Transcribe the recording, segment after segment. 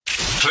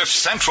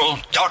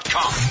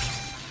CliffCentral.com.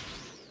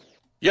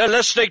 You're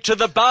listening to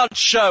The Bounce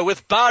Show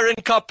with Byron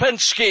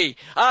Kopinski.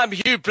 I'm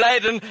Hugh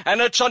Bladen,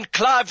 and it's on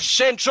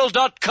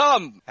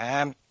CliffCentral.com.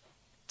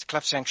 It's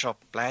Cliff Central,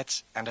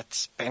 Blades, and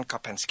it's Ben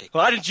Kopinski.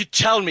 Why didn't you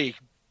tell me?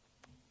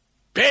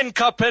 Ben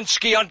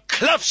Kopinski on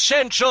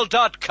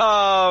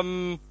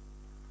CliffCentral.com.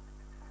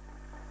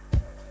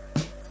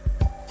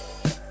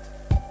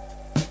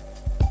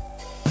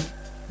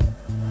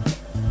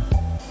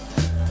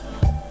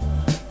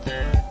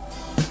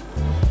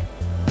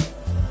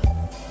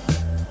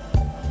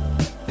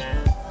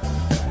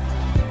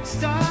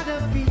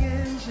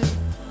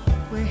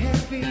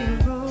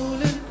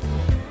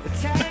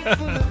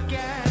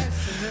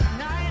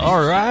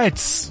 All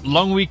right,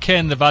 long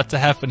weekend about to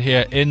happen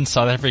here in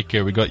South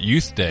Africa. We got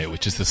Youth Day,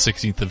 which is the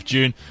 16th of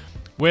June,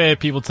 where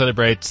people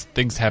celebrate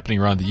things happening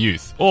around the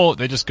youth. Or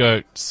they just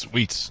go,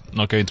 sweet,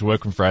 not going to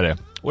work on Friday.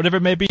 Whatever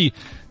it may be,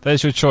 that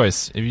is your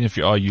choice, even if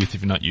you are youth,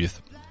 if you're not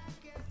youth.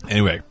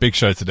 Anyway, big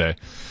show today.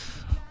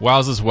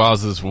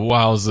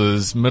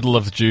 Wowzers. Middle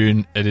of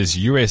June, it is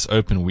US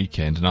Open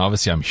weekend. And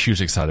obviously I'm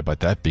hugely excited about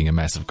that, being a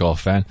massive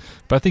golf fan.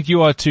 But I think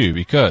you are too,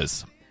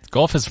 because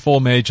golf has 4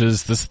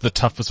 majors. This is the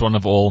toughest one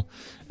of all.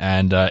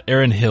 And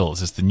Erin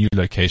Hills is the new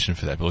location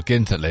for that. We'll get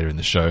into that later in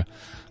the show.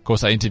 Of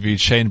course, I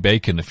interviewed Shane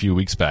Bacon a few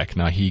weeks back.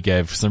 Now, he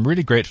gave some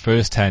really great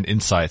first-hand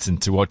insights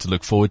into what to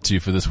look forward to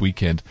for this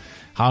weekend.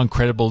 How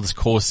incredible this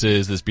course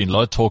is. There's been a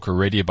lot of talk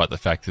already about the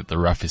fact that the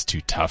rough is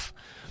too tough.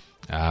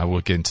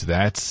 We'll get into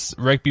that.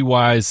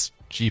 Rugby-wise,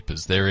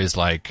 jeepers, there is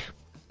like...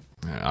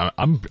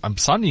 I'm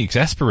suddenly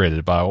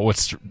exasperated by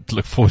what's to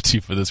look forward to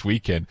for this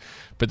weekend.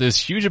 But there's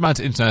huge amounts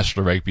of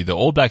international rugby. The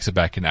All Blacks are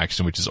back in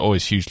action, which is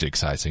always hugely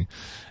exciting.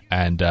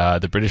 And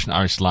the British and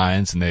Irish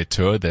Lions in their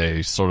tour,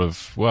 they sort of,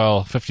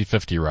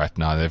 50-50 right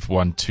now. They've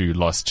won 2,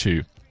 lost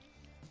 2.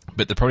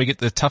 But they probably get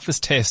the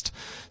toughest test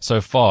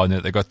so far, and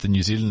they've got the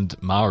New Zealand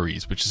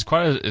Maoris, which is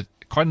quite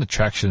an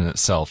attraction in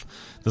itself.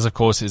 This, of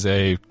course, is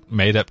a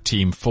made-up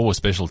team for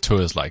special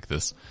tours like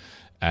this.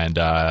 And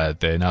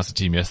they announced the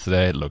team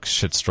yesterday. It looks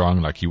shit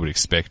strong, like you would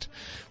expect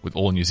with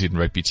all New Zealand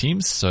rugby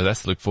teams. So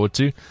that's to look forward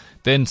to.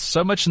 Then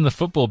so much in the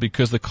football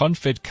because the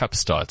Confed Cup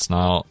starts.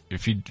 Now,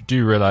 if you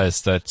do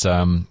realize that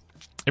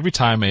every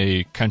time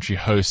a country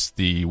hosts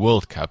the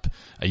World Cup,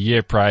 a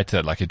year prior to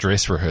that, like a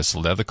dress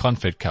rehearsal, they have the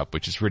Confed Cup,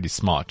 which is really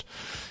smart.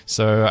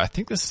 So I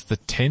think this is the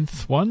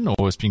 10th one,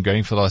 or it's been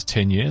going for the last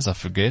 10 years. I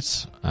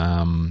forget.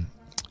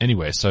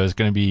 Anyway, so it's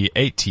going to be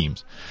 8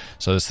 teams.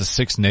 So it's the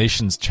 6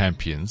 nations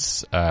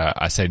champions.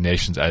 I say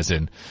nations as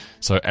in,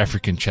 so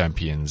African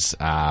champions,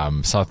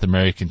 South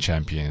American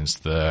champions,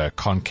 the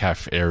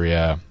CONCACAF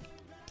area,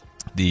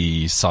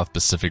 the South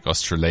Pacific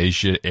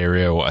Australasia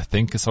area, or I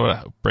think is what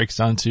it breaks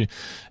down to.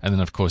 And then,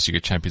 of course, you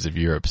get champions of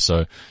Europe.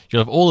 So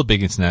you'll have all the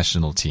big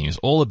international teams,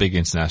 all the big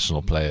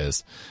international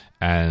players,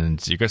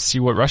 and you get to see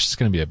what Russia's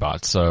going to be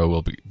about. So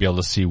we'll be able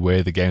to see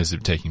where the games are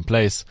taking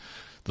place,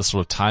 the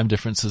sort of time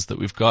differences that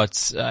we've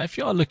got. If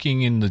you are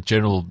looking in the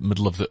general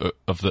middle of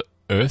the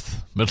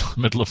earth,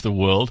 middle of the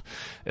world,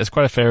 it's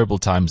quite a favorable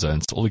time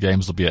zone. So all the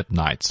games will be at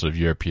night, sort of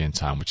European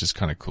time, which is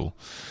kind of cool.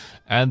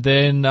 And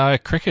then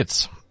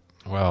cricket.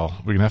 Well,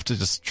 we're going to have to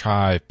just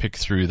try pick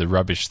through the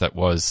rubbish that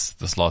was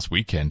this last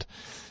weekend.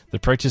 The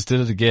Proteas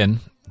did it again.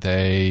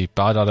 They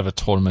bowed out of a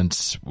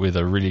tournament with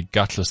a really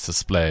gutless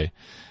display.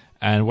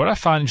 And what I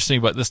find interesting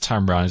about this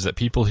time around is that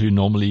people who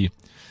normally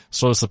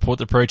sort of support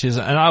the Proteas,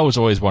 and I was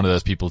always one of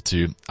those people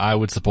too, I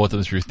would support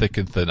them through thick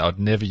and thin. I'd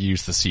never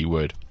use the C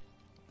word.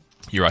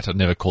 You're right, I'd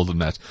never call them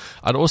that.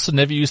 I'd also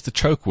never use the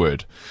choke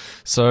word.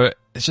 So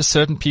it's just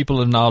certain people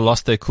have now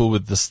lost their cool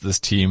with this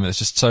team. There's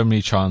just so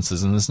many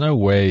chances, and there's no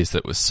ways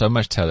that with so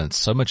much talent,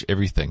 so much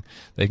everything,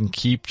 they can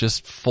keep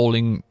just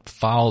falling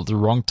foul at the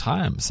wrong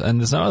times. And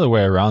there's no other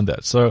way around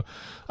that. So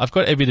I've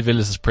got AB de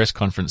Villiers' press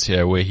conference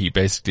here where he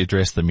basically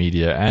addressed the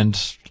media,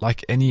 and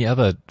like any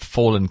other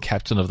fallen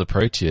captain of the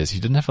Proteas, he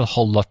didn't have a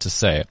whole lot to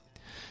say.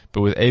 But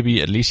with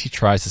AB, at least he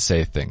tries to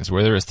say things.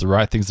 Whether it's the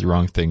right things, the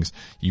wrong things,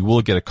 you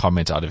will get a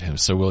comment out of him.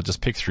 So we'll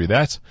just pick through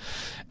that.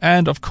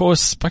 And of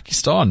course,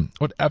 Pakistan.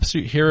 What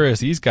absolute heroes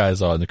these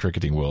guys are in the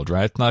cricketing world,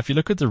 right? Now, if you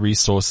look at the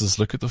resources,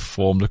 look at the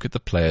form, look at the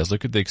players,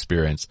 look at the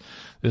experience,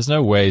 there's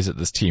no ways that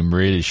this team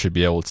really should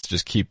be able to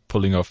just keep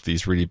pulling off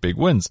these really big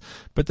wins.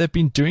 But they've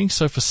been doing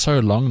so for so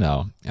long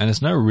now, and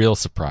it's no real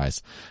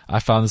surprise. I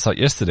found this out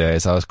yesterday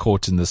as I was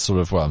caught in this sort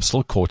of, I'm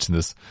still caught in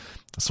this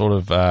sort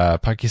of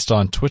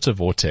Pakistan Twitter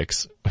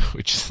vortex,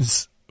 which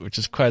is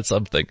quite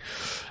something.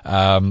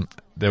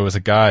 There was a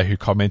guy who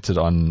commented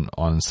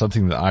on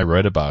something that I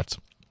wrote about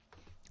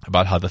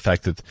how the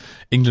fact that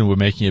England were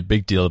making a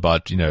big deal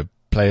about,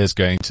 players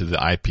going to the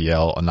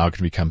IPL are now going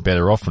to become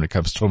better off when it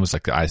comes to almost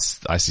like the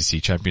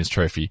ICC Champions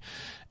Trophy.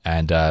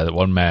 And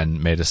one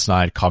man made a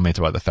snide comment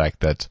about the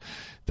fact that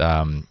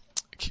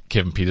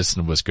Kevin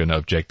Peterson was going to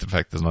object to the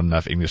fact there's not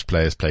enough English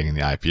players playing in the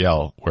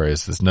IPL,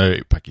 whereas there's no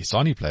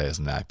Pakistani players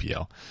in the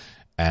IPL.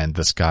 And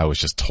this guy was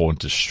just torn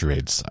to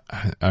shreds.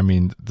 I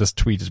mean, this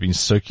tweet has been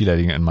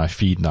circulating in my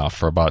feed now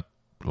for about,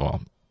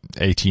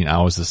 18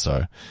 hours or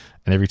so.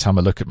 And every time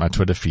I look at my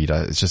Twitter feed,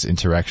 it's just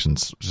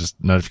interactions, just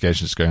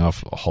notifications going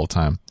off the whole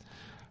time.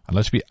 I'd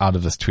love to be out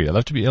of this tweet. I'd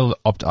love to be able to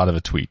opt out of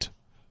a tweet.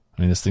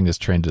 I mean, this thing has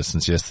trended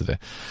since yesterday.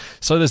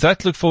 So there's that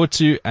to look forward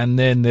to. And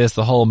then there's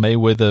the whole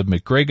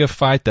Mayweather-McGregor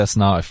fight that's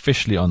now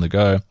officially on the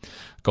go.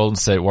 Golden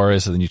State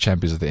Warriors are the new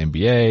champions of the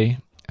NBA.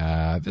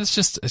 It's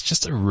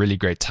just a really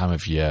great time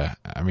of year.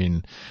 I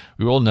mean,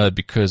 we all know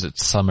because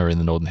it's summer in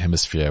the Northern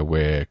Hemisphere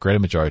where a greater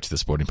majority of the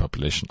sporting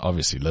population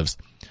obviously lives.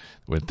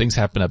 When things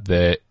happen up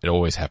there, it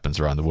always happens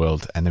around the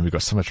world. And then we've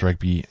got so much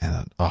rugby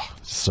and,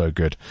 it's so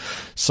good.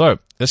 So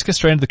let's get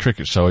straight into the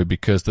cricket, shall we?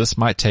 Because this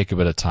might take a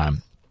bit of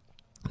time.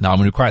 Now, I'm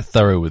going to be quite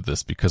thorough with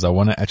this because I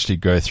want to actually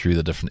go through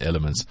the different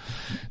elements.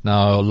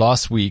 Now,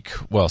 this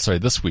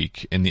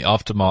week, in the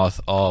aftermath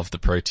of the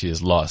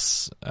Proteas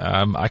loss,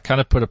 I kind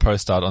of put a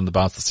post out on the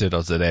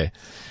bounce.co.za,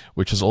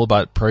 which was all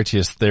about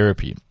Proteas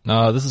therapy.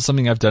 Now, this is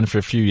something I've done for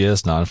a few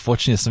years now.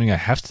 Unfortunately, it's something I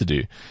have to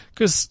do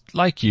because,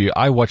 like you,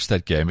 I watched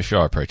that game. If you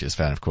are a Proteas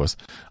fan, of course,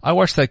 I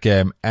watched that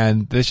game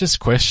and there's just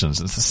questions.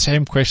 It's the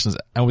same questions,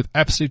 and with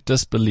absolute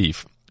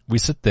disbelief, we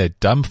sit there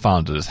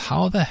dumbfounded as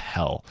how the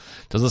hell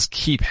does this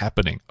keep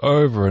happening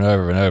over and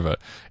over and over?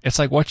 It's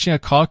like watching a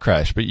car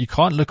crash, but you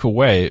can't look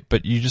away,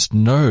 but you just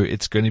know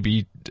it's going to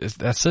be,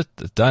 that's it,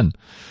 it's done.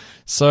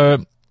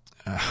 So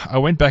I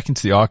went back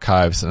into the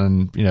archives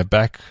and,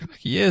 back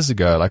years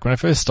ago, like when I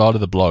first started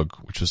the blog,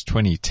 which was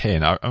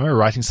 2010, I remember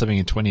writing something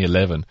in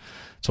 2011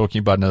 talking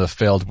about another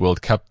failed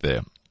World Cup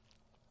there.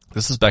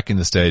 This is back in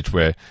the stage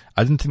where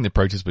I didn't think the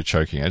Proteas were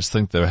choking. I just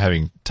think they were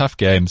having tough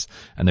games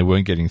and they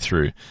weren't getting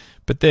through.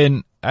 But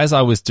then, as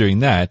I was doing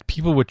that,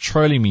 people were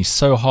trolling me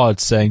so hard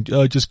saying,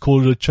 just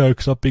call it a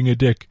choke, stop being a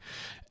dick.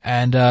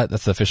 And,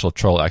 that's the official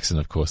troll accent,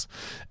 of course.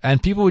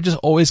 And people were just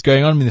always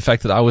going on me the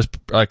fact that I was,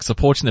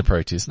 supporting the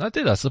Proteas. And I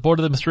did. I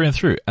supported them through and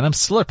through. And I'm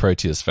still a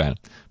Proteas fan.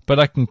 But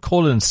I can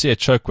call it and see a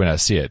choke when I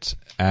see it.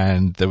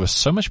 And there was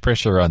so much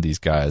pressure around these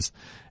guys.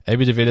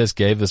 AB de Villiers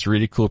gave this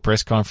really cool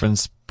press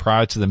conference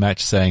prior to the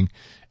match saying,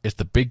 it's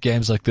the big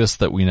games like this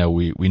that we know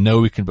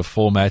we can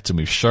perform at, and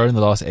we've shown in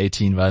the last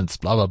 18 months,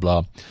 blah, blah,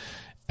 blah.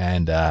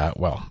 And,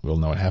 we'll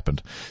know what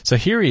happened. So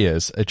here he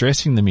is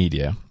addressing the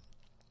media.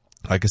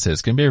 Like I said,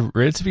 it's going to be a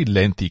relatively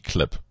lengthy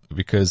clip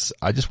because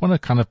I just want to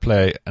kind of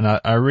play, and I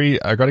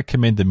got to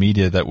commend the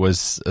media that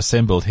was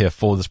assembled here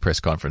for this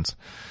press conference.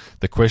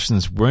 The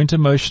questions weren't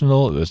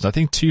emotional. There was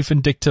nothing too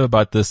vindictive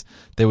about this.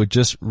 They were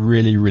just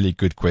really, really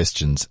good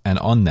questions. And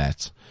on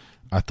that,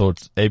 I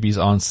thought AB's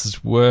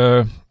answers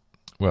were,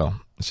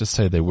 let's just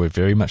say they were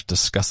very much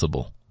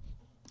discussable.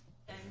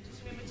 And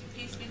just remember to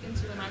please speak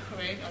into the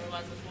microwave,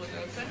 otherwise the floor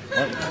is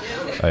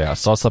open. Oh yeah, it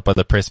starts up by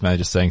the press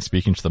manager saying,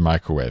 speaking to the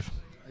microwave.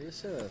 Are you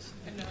serious?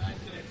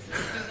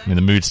 I mean,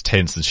 the mood's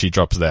tense and she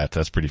drops that.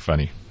 That's pretty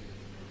funny.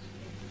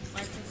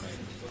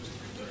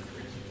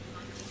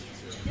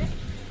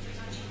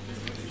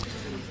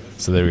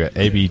 So there we go.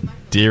 AB,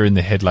 deer in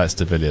the headlights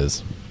de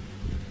Villiers.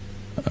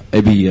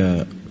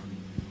 AB,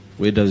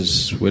 where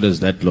does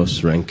that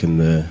loss rank in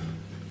the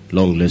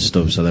long list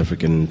of South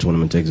African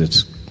tournament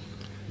exits?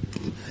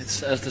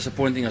 It's as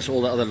disappointing as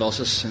all the other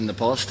losses in the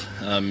past.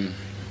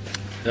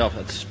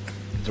 It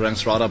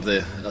ranks right up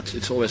there.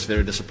 It's always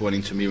very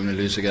disappointing to me when we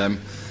lose a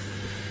game.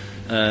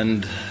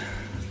 And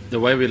the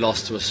way we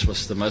lost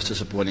was the most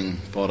disappointing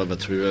part of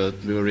it. We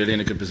were really in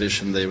a good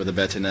position there with the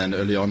bat in hand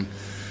early on.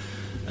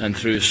 And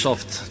through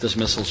soft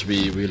dismissals,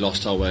 we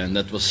lost our way. And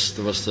that was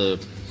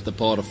the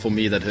part for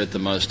me that hurt the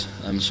most.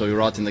 So we were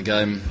right in the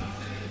game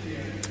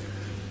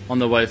on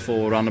the way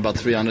for around about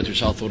 300,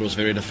 which I thought was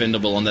very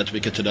defendable on that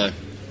wicket today.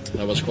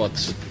 That was quite,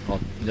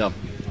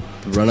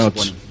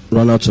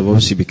 Runouts have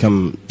obviously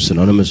become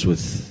synonymous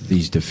with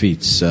these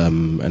defeats,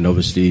 and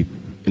obviously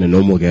in a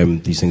normal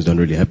game these things don't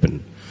really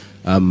happen.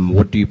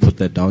 What do you put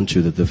that down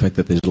to? That the fact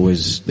that there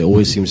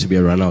always seems to be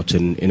a run out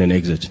in an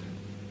exit.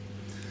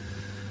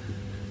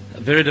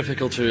 Very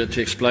difficult to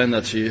explain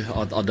that to you.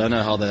 I don't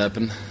know how that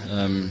happened.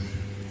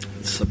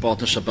 It's a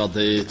partnership out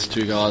there. It's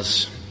two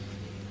guys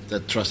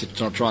that try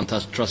and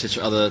trust each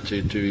other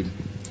to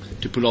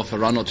pull off a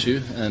run or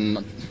two,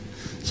 and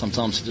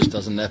sometimes it just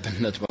doesn't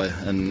happen that way,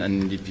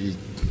 and you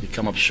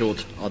come up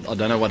short. I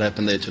don't know what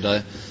happened there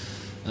today.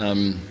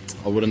 I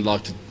wouldn't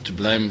like to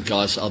blame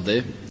guys out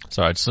there.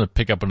 Sorry, I just want to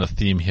pick up on a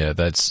theme here.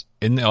 That's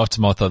in the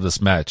aftermath of this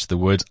match, the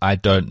words "I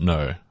don't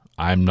know,"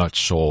 "I'm not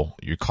sure,"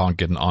 "you can't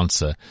get an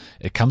answer,"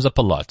 it comes up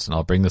a lot, and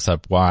I'll bring this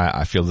up why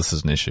I feel this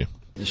is an issue.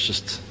 It's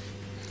just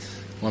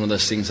one of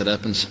those things that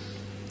happens,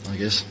 I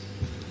guess.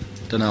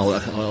 Don't know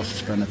how else to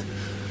explain it.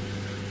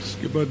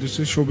 Skipper, this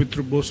is Shobit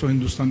Ruboso,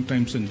 Hindustan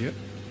Times India.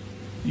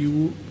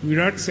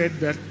 Virat said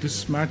that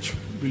this match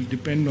will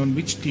depend on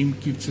which team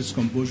keeps its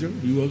composure.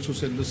 You also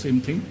said the same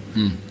thing,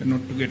 and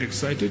not to get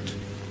excited.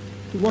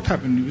 So what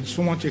happened with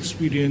so much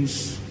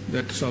experience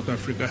that South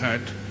Africa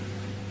had?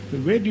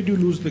 Where did you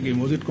lose the game?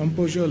 Was it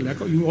composure?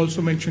 You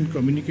also mentioned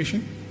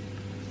communication.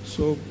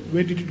 So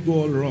where did it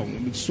go all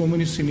wrong with so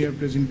many senior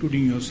players,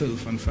 including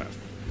yourself and Faf?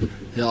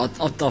 Yeah,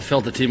 I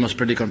felt the team was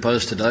pretty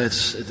composed today.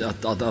 I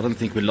don't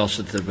think we lost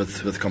it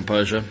with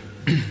composure.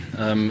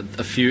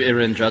 A few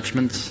error in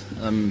judgment,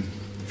 a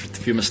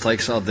few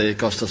mistakes out there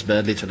cost us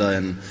badly today,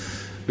 and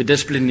we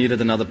desperately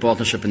needed another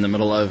partnership in the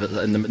middle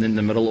in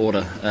the middle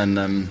order,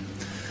 and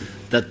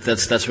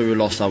that's where we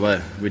lost our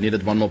way. We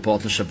needed one more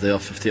partnership there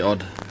of 50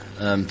 odd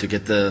to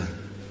get the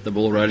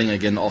ball rolling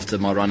again after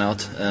my run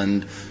out,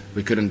 and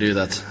we couldn't do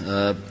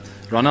that.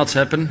 Run outs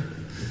happen,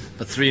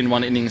 but 3 in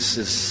 1 innings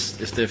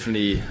is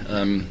definitely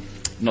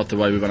not the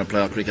way we want to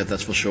play our cricket,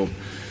 that's for sure.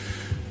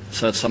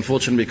 So it's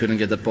unfortunate we couldn't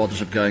get that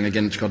partnership going.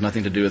 Again, it's got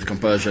nothing to do with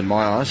composure in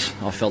my eyes.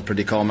 I felt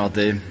pretty calm out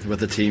there with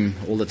the team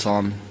all the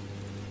time.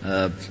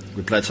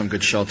 We played some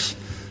good shots.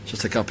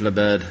 Just a couple of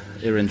bad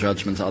error in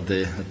judgments out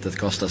there that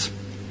cost us.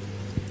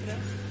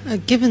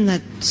 Given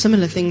that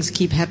similar things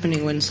keep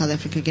happening when South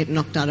Africa get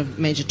knocked out of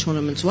major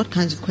tournaments, what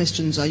kinds of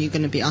questions are you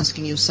going to be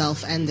asking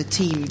yourself and the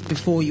team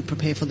before you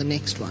prepare for the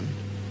next one?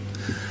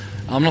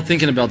 I'm not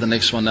thinking about the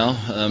next one now.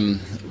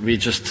 We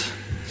just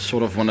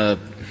sort of want to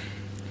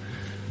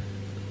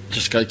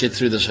just get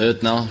through this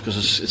hurt now,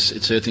 because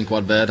it's hurting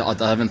quite bad. I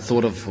haven't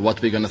thought of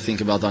what we're going to think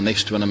about our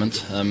next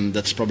tournament.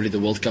 That's probably the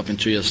World Cup in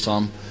 2 years'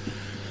 time.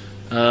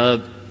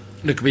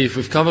 Look,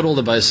 we've covered all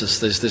the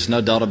bases. There's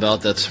no doubt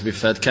about that. We've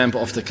had camp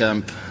after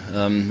camp.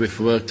 We've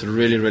worked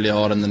really, really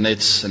hard on the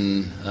nets,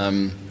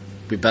 and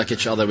we back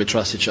each other, we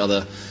trust each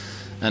other.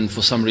 And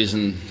for some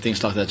reason,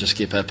 things like that just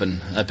keep happening.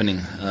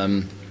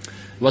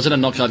 It wasn't a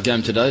knockout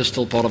game today. It's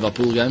still part of our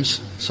pool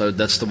games. So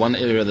that's the one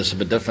area that's a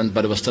bit different,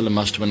 but it was still a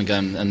must-win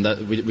game. And that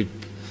we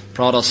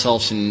pride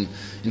ourselves in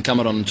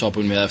coming on top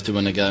when we have to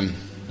win a game.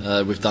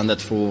 We've done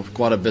that for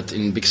quite a bit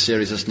in big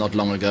series not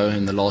long ago,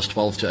 in the last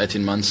 12 to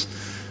 18 months.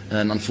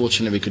 And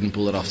unfortunately, we couldn't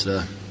pull it off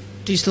today.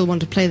 Do you still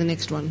want to play the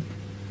next one?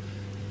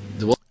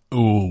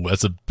 Ooh,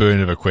 that's a burn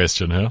of a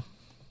question, huh?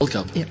 World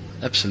Cup? Yep.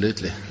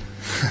 Absolutely.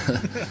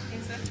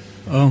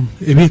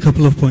 Maybe a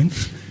couple of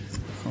points.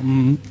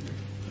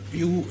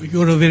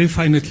 You're a very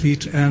fine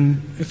athlete,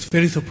 and it's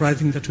very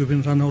surprising that you've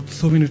been run out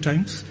so many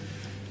times.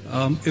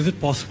 Is it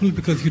possible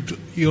because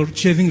you're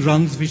chasing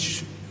runs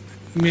which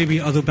maybe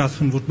other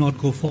batsmen would not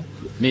go for?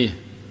 Me?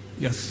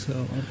 Yes,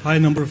 a high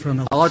number of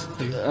run-outs.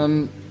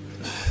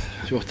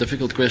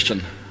 Difficult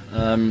question.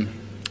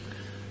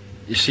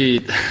 You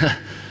see,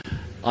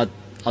 I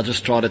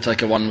just tried to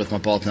take a one with my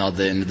partner out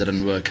there, and it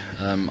didn't work.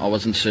 I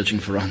wasn't searching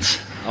for runs.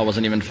 I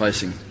wasn't even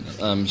facing.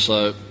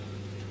 So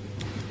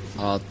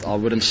I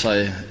wouldn't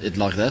say it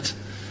like that.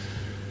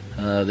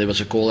 There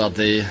was a call out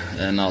there,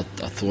 and I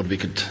thought we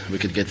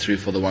could get through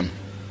for the one.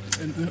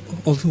 And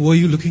also, were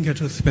you looking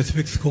at a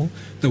specific score?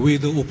 The way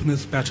the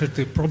openers batted,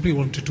 they probably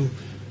wanted to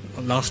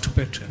last a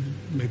bit and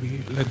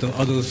maybe let the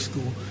others go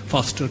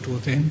faster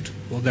towards the end.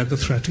 Was that the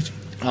strategy?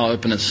 Our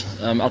openers.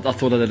 I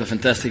thought they did a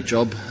fantastic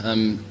job.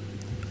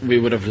 We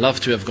would have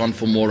loved to have gone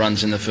for more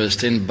runs in the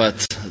first 10,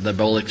 but they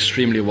bowled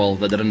extremely well.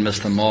 They didn't miss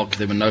the mark.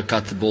 There were no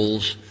cut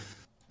balls.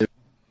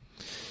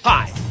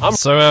 Hi,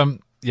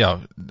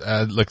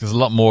 look, there's a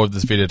lot more of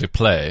this video to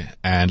play,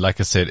 and like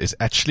I said, it's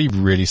actually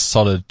really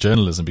solid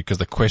journalism because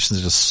the questions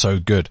are just so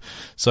good.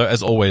 So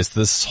as always,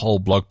 this whole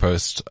blog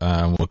post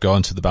will go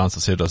onto the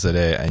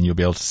bouncer.co.za, and you'll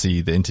be able to see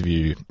the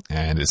interview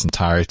and its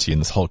entirety in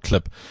this whole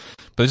clip.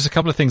 But there's a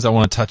couple of things I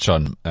want to touch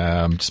on,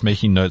 just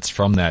making notes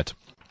from that.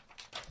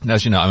 And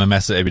as you know, I'm a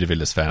massive AB de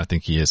Villiers fan. I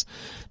think he is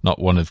not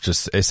one of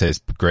just SA's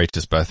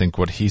greatest, but I think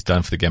what he's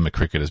done for the game of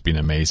cricket has been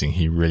amazing.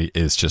 He really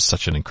is just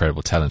such an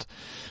incredible talent.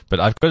 But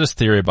I've got this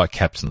theory about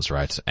captains,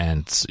 right?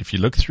 And if you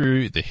look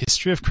through the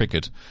history of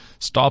cricket,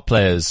 star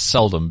players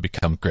seldom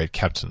become great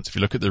captains. If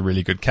you look at the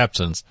really good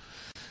captains,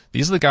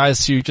 these are the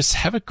guys who just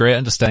have a great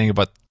understanding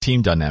about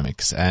team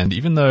dynamics. And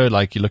even though,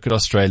 like, you look at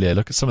Australia,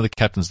 look at some of the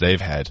captains they've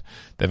had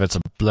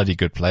some bloody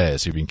good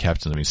players who've been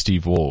captains. I mean,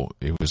 Steve Waugh,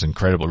 it was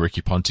incredible.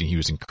 Ricky Ponting, he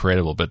was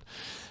incredible. But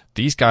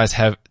these guys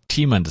have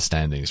team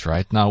understandings,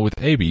 right? Now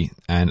with AB,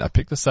 and I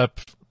picked this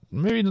up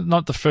maybe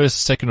not the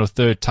first, second or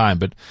third time,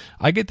 but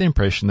I get the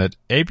impression that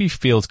AB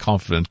feels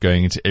confident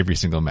going into every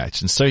single match.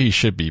 And so he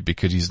should be,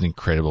 because he's an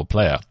incredible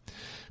player.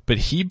 But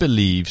he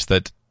believes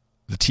that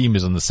the team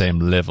is on the same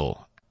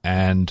level.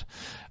 And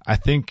I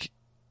think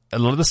a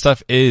lot of the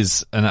stuff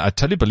is, and I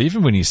totally believe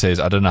him when he says,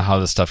 I don't know how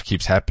this stuff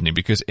keeps happening,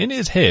 because in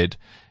his head,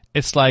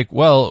 it's like,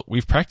 well,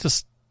 we've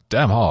practiced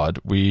damn hard.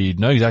 We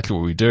know exactly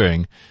what we're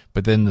doing,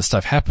 but then the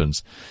stuff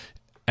happens.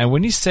 And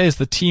when he says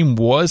the team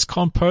was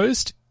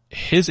composed,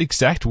 his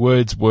exact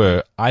words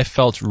were, I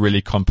felt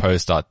really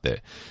composed out there.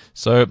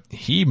 So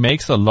he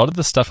makes a lot of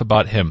the stuff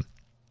about him.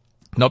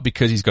 Not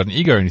because he's got an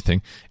ego or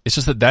anything. It's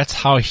just that that's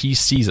how he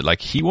sees it. Like,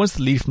 he wants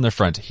to lead from the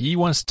front. He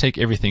wants to take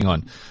everything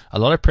on. A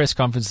lot of press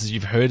conferences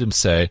you've heard him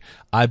say,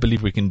 I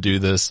believe we can do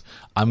this.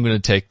 I'm going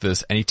to take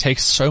this. And he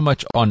takes so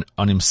much on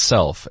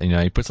himself. You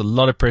know, he puts a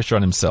lot of pressure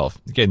on himself.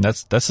 Again,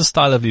 that's the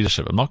style of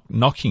leadership. I'm not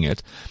knocking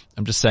it.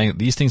 I'm just saying that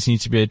these things need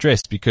to be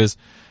addressed because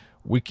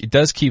it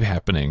does keep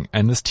happening.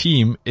 And this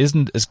team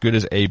isn't as good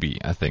as AB,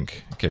 I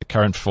think. Okay,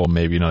 current form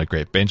maybe not a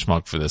great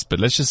benchmark for this, but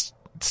let's just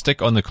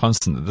stick on the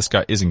constant that this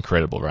guy is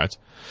incredible, right?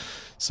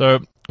 So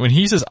when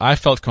he says, I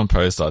felt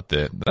composed out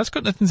there, that's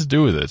got nothing to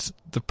do with it.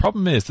 The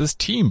problem is this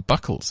team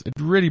buckles. It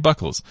really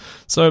buckles.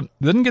 So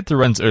they didn't get the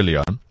runs early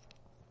on.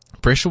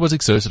 Pressure was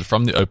exerted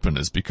from the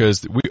openers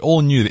because we all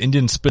knew the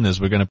Indian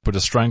spinners were going to put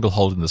a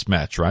stranglehold in this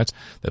match, right?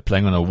 They're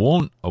playing on a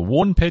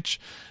worn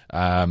pitch.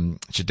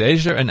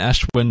 Jadeja and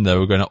Ashwin, they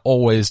were going to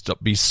always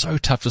be so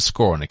tough to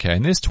score on, okay?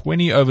 And there's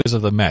 20 overs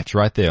of the match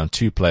right there on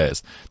 2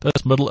 players.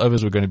 Those middle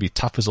overs were going to be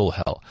tough as all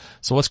hell.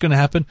 So what's going to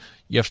happen?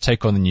 You have to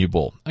take on the new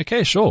ball.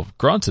 Okay, sure.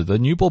 Granted, the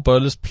new ball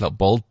bowlers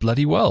bowled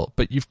bloody well,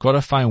 but you've got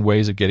to find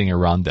ways of getting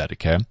around that,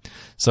 okay?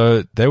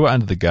 So they were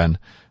under the gun.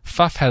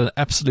 Faf had an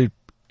absolute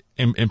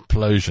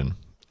implosion.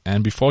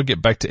 And before I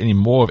get back to any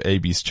more of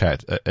AB's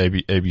chat,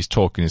 AB's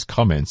talk and his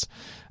comments,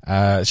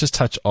 let's just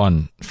touch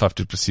on Faf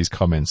du Plessis'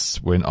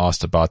 comments when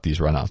asked about these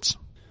runouts.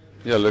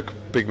 Yeah, look,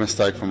 big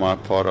mistake from my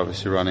part.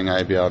 Obviously, running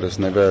AB out is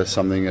never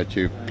something that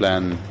you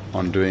plan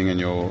on doing in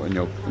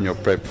your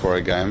prep for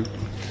a game.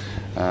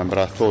 But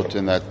I thought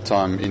in that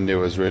time India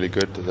was really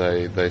good.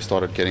 They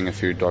started getting a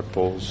few dot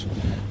balls,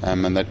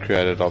 and that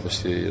created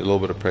obviously a little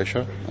bit of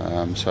pressure.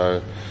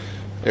 So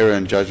error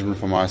in judgment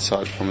from my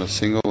side from the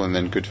single, and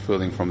then good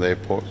fielding from their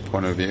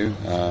point of view,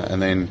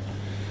 and then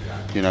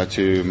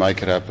to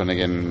make it happen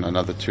again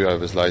another 2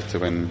 overs later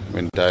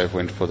when Dave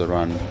went for the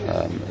run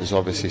is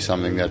obviously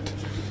something that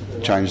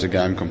changed the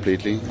game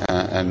completely,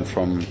 and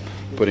from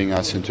putting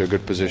us into a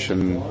good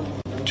position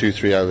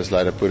 2-3 overs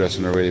later put us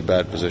in a really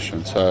bad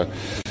position. So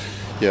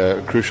yeah,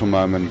 a crucial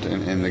moment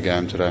in the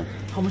game today.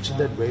 How much did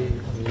that weigh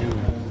on you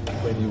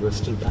when you were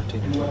still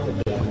batting in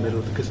the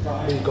middle? Because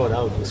when you got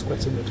out, it was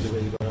quite similar to the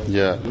way you got out.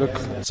 Yeah, look.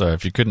 So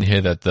if you couldn't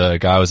hear that, the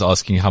guy was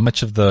asking how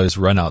much of those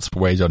runouts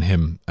weighed on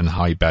him and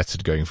how he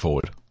batted going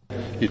forward.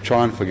 You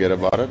try and forget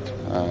about it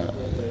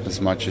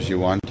as much as you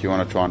want. You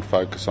want to try and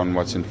focus on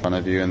what's in front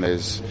of you, and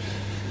there's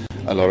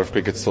a lot of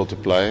cricket still to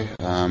play,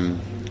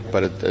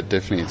 but it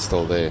definitely it's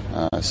still there.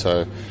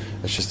 So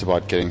it's just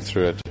about getting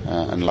through it.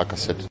 And like I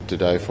said,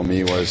 today for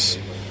me was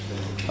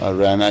I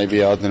ran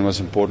AB out, and it was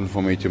important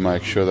for me to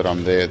make sure that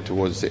I'm there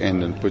towards the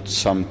end and put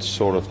some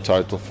sort of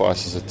total for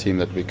us as a team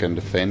that we can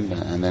defend,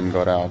 and then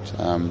got out.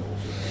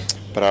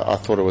 But I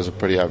thought it was a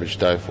pretty average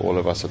day for all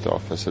of us at the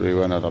office, and we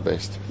weren't at our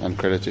best. And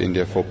credit to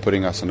India for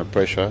putting us under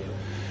pressure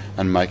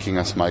and making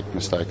us make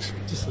mistakes.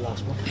 Just the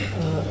last one.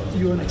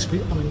 You're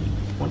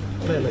one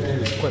player like you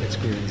is quite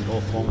experienced in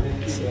all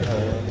formats.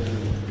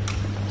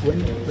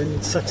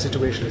 When such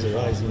situations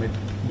arise in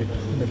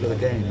middle of the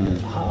game,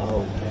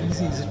 how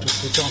easy is it to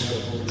switch on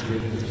the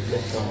experience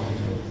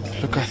and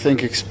play? Look, I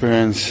think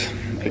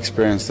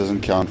experience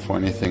doesn't count for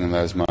anything in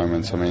those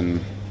moments. I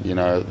mean,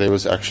 there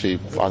was actually,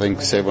 I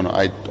think, 7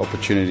 or 8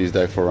 opportunities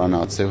there for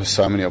runouts. There were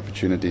so many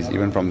opportunities,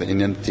 even from the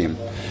Indian team.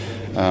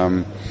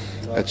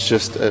 It's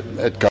just,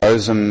 it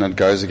goes and it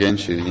goes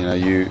against you.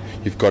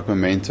 You've got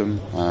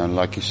momentum.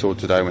 Like you saw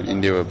today when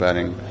India were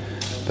batting,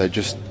 they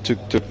just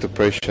took the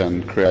pressure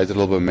and created a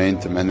little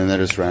momentum, and then they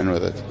just ran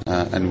with it.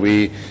 And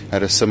we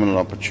had a similar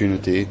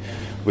opportunity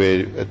where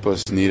it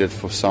was needed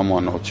for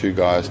someone or 2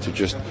 guys to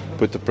just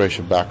put the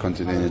pressure back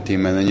onto the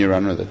team, and then you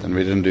run with it. And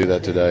we didn't do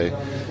that today.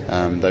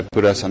 They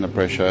put us under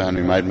pressure, and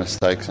we made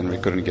mistakes, and we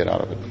couldn't get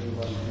out of it.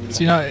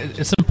 So,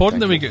 it's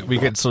important that we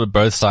get sort of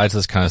both sides of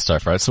this kind of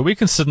stuff, right? So we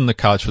can sit on the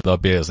couch with our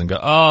beers and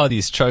go,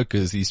 these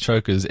chokers,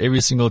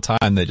 every single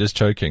time they're just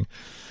choking.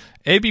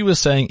 AB was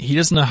saying he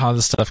doesn't know how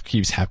this stuff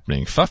keeps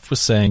happening. Faf was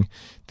saying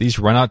these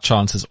run-out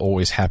chances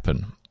always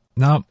happen.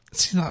 Now,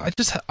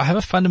 I have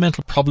a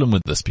fundamental problem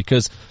with this,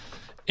 because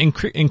in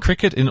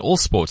cricket, in all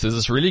sports, there's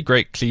this really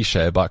great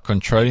cliche about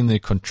controlling the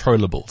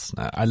controllables.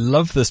 Now, I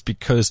love this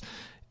because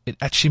it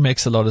actually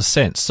makes a lot of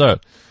sense. So,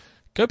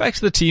 go back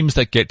to the teams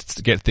that get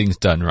things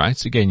done,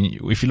 right? Again,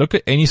 if you look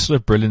at any sort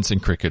of brilliance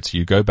in cricket,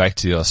 you go back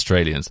to the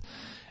Australians.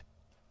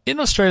 In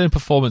Australian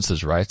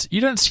performances, right, you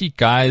don't see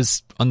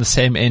guys on the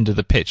same end of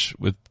the pitch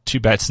with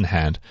 2 bats in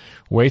hand,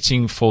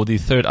 waiting for the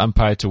third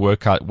umpire to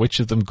work out which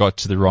of them got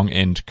to the wrong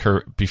end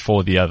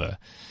before the other.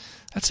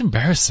 That's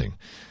embarrassing.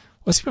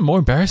 What's even more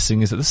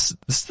embarrassing is that this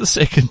is the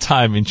second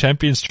time in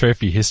Champions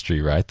Trophy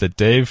history, right, that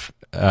Dave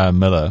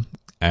Miller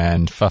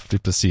and Faf du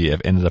Plessis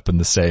have ended up on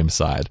the same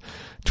side.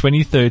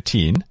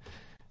 2013,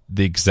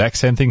 the exact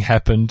same thing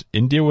happened.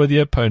 India were the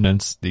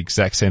opponents. The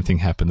exact same thing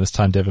happened. This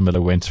time, Devon Miller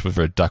went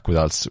for a duck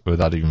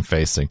without even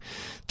facing.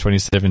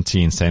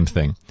 2017, same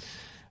thing.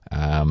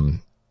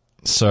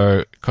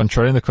 So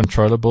controlling the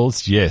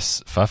controllables,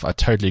 yes, Faf, I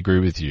totally agree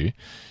with you.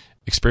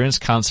 Experience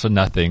counts for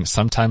nothing.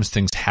 Sometimes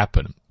things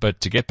happen. But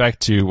to get back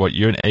to what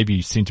you and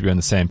AB seem to be on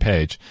the same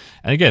page,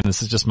 and again,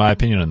 this is just my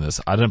opinion on this.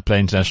 I don't play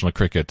international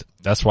cricket.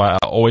 That's why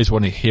I always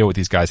want to hear what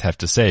these guys have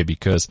to say,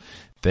 because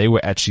they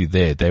were actually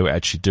there. They were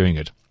actually doing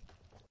it.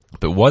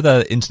 But what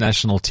other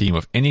international team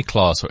of any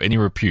class or any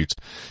repute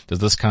does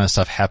this kind of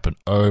stuff happen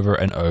over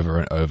and over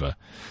and over?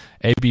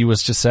 AB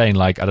was just saying,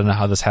 I don't know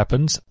how this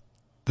happens.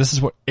 This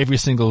is what every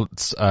single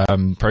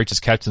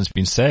Proteas captain's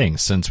been saying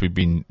since we've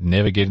been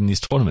never getting these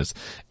tournaments.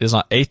 There's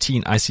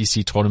 18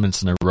 ICC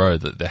tournaments in a row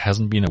that there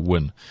hasn't been a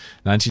win.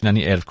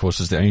 1998, of course,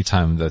 was the only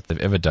time that they've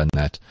ever done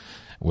that,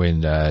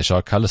 when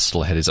Jacques Kallis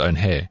still had his own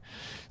hair.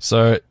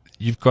 So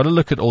you've got to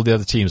look at all the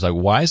other teams. Like,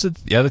 why is it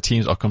the other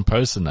teams are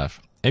composed enough?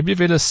 Eddie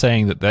Vilas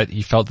saying that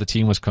he felt the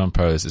team was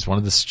composed is one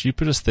of the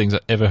stupidest things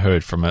I've ever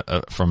heard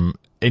from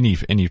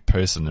any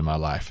person in my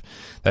life.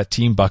 That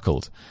team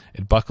buckled.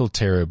 It buckled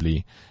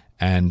terribly.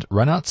 And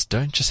runouts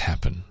don't just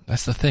happen.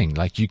 That's the thing.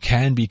 Like, you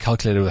can be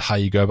calculated with how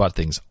you go about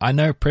things. I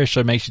know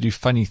pressure makes you do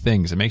funny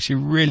things. It makes you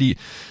really,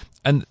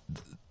 and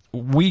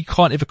we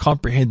can't ever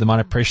comprehend the amount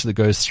of pressure that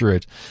goes through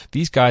it.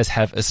 These guys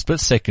have a split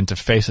second to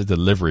face a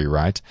delivery,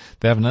 right?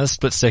 They have another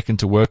split second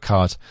to work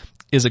out.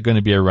 Is it going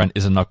to be a run?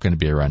 Is it not going to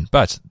be a run?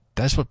 But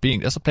that's what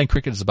playing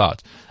cricket is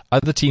about.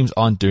 Other teams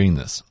aren't doing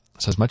this.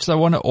 So as much as I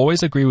want to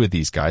always agree with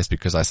these guys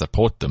because I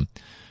support them,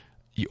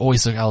 you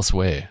always look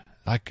elsewhere.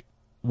 Like,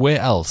 where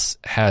else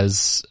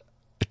has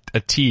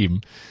a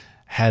team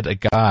had a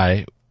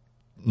guy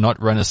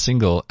not run a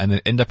single and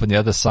then end up on the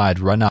other side,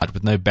 run out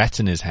with no bat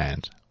in his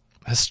hand?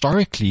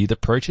 Historically, the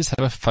Proteas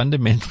have a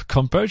fundamental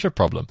composure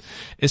problem.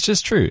 It's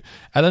just true.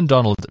 Alan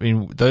Donald, I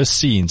mean, those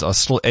scenes are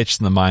still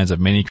etched in the minds of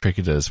many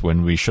cricketers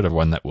when we should have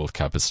won that World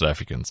Cup as South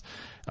Africans.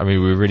 I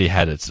mean, we really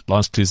had it.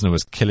 Lance Klusener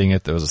was killing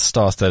it. There was a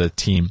star-studded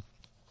team.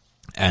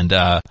 And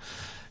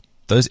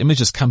those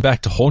images come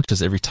back to haunt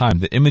us every time.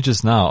 The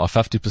images now of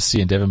Faf du Plessis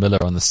and Devon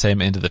Miller on the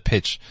same end of the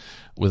pitch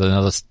with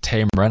another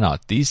tame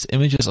run-out. These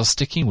images are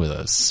sticking with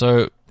us.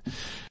 So,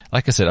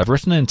 like I said, I've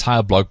written an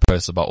entire blog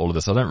post about all of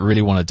this. I don't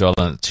really want to dwell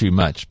on it too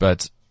much,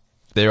 but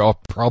there are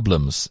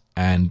problems.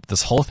 And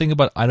this whole thing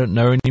about I don't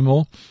know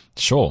anymore,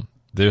 sure,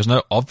 there's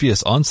no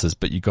obvious answers,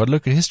 but you got to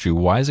look at history.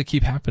 Why does it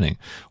keep happening?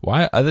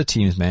 Why are other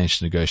teams managed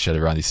to negotiate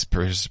around these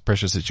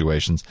pressure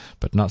situations,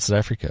 but not South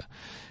Africa?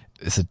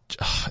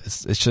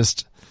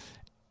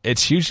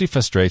 It's hugely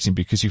frustrating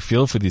because you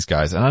feel for these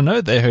guys. And I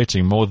know they're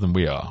hurting more than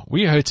we are.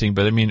 We are hurting,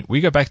 but I mean,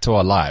 we go back to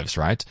our lives,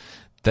 right?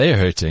 They are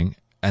hurting.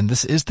 And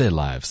this is their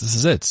lives. This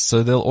is it.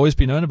 So they'll always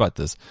be known about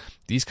this.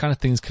 These kind of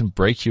things can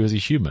break you as a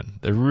human.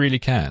 They really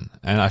can.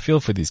 And I feel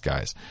for these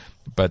guys.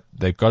 But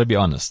they've got to be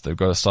honest. They've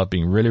got to start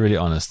being really, really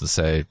honest and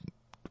say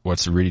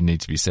what's really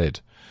need to be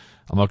said.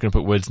 I'm not going to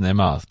put words in their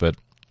mouth, but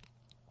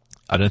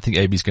I don't think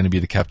AB's going to be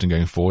the captain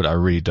going forward. I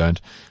really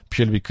don't.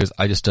 Purely because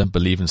I just don't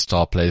believe in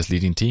star players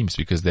leading teams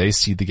because they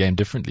see the game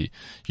differently.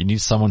 You need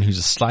someone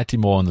who's slightly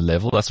more on the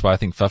level. That's why I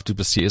think Faf du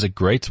Plessis is a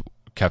great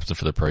captain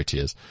for the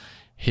Proteas.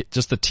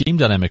 Just the team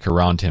dynamic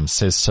around him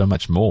says so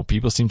much more.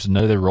 People seem to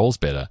know their roles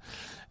better.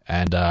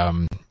 And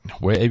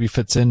where AB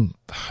fits in,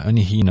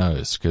 only he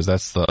knows, because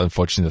that's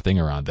unfortunately the thing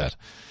around that.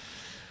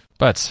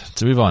 But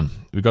to move on,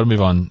 we've got to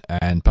move on.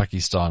 And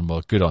Pakistan,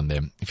 well, good on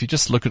them. If you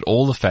just look at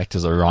all the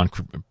factors around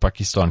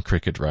Pakistan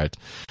cricket, right?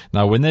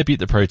 Now, when they beat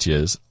the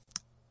Proteas,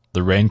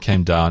 the rain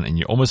came down and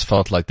you almost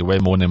felt like the way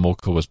Morne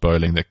Morkel was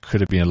bowling, that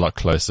could have been a lot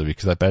closer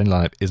because that batting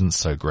lineup isn't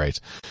so great.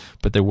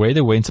 But the way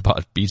they went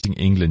about beating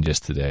England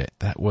yesterday,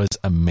 that was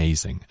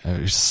amazing.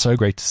 It was so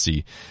great to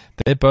see.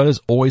 Their bowlers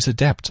always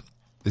adapt.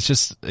 It's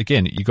just,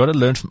 again, you got to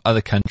learn from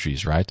other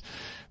countries, right?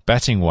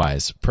 Batting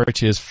wise,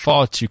 Proteas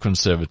far too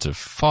conservative,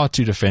 far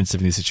too defensive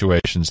in these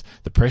situations.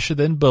 The pressure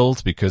then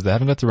builds because they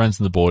haven't got the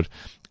runs on the board,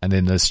 and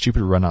then those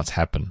stupid runouts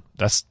happen.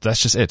 That's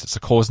just it. It's a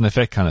cause and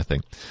effect kind of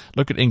thing.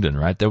 Look at England,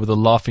 right? They were the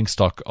laughing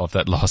stock of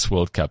that last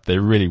World Cup. They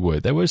really were.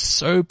 They were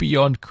so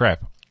beyond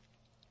crap.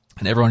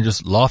 And everyone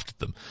just laughed at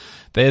them.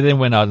 They then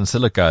went out and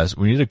said, look guys,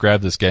 we need to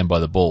grab this game by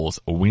the balls,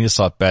 or we need to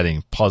start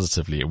batting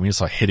positively, and we need to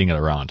start hitting it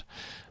around.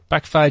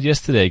 Backfired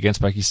yesterday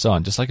against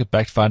Pakistan, just like it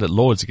backfired at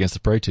Lords against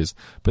the Proteas.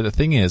 But the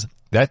thing is,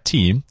 that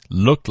team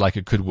looked like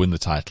it could win the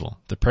title.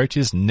 The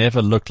Proteas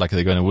never looked like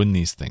they're going to win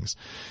these things.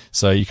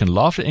 So you can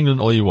laugh at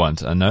England all you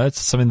want. I know it's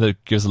something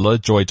that gives a lot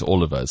of joy to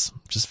all of us,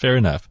 which is fair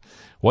enough.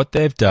 What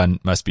they've done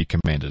must be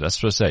commended.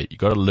 That's what I say. You've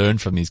got to learn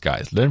from these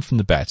guys. Learn from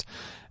the bat.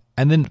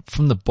 And then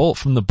from the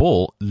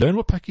ball, learn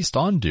what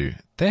Pakistan do.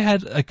 They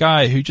had a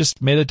guy who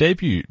just made a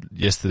debut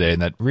yesterday in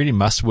that really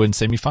must-win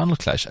semi-final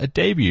clash. A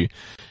debut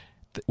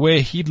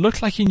where he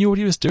looked like he knew what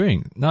he was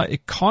doing. Now,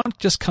 it can't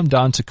just come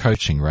down to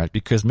coaching, right?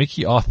 Because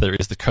Mickey Arthur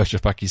is the coach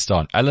of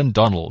Pakistan. Alan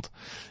Donald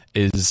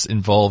is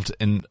involved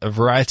in a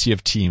variety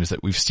of teams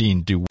that we've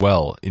seen do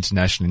well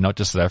internationally, not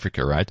just South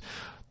Africa, right?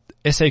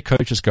 SA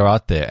coaches go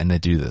out there and they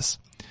do this.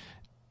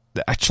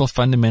 The actual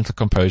fundamental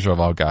composure of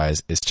our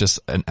guys is just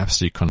an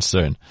absolute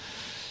concern.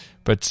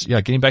 But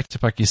yeah, getting back to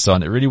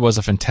Pakistan, it really was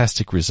a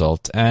fantastic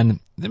result, and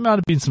there might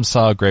have been some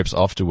sour grapes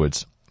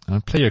afterwards. And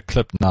I'll play you a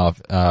clip now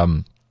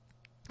of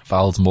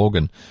Viles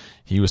Morgan.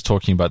 He was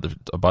talking about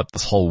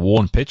this whole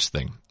worn pitch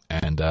thing,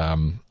 and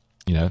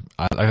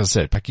like I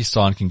said,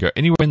 Pakistan can go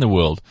anywhere in the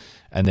world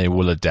and they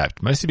will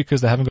adapt, mostly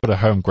because they haven't got a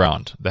home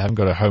ground, they haven't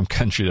got a home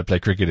country to play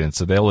cricket in,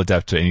 so they'll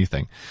adapt to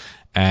anything.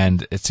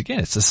 And it's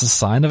just a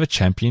sign of a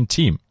champion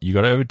team. You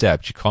got to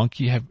adapt. You can't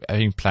keep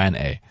having plan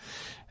A.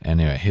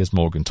 Anyway, here's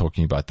Morgan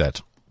talking about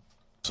that.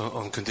 So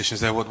on conditions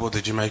there, what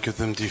did you make of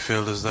them? Do you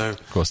feel as though...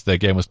 Of course, their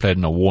game was played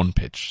on a worn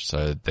pitch,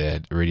 so they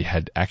had already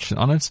had action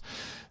on it.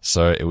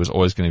 So it was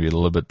always going to be a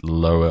little bit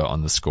lower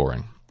on the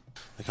scoring.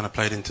 They kind of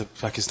played into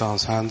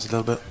Pakistan's hands a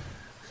little bit?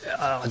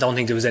 I don't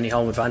think there was any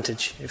home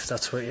advantage, if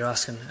that's what you're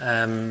asking.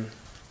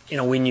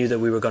 we knew that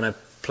we were going to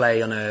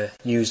play on a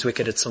used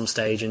wicket at some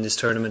stage in this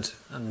tournament,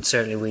 and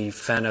certainly we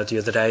found out the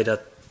other day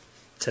that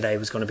today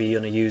was going to be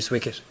on a used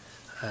wicket.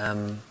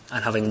 And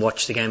having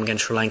watched the game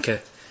against Sri Lanka,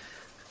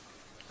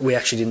 we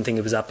actually didn't think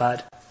it was that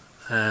bad.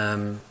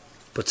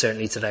 But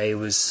certainly today it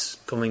was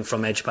coming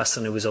from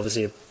Edgbaston. It was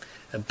obviously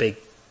a big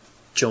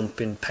jump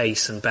in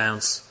pace and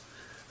bounce,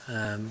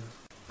 and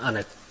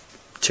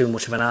too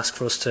much of an ask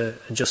for us to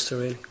adjust to,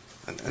 really.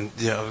 And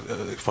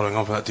following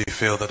on from that, do you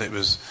feel that it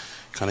was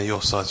kind of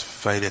your side's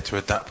failure to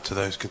adapt to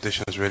those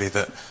conditions really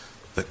that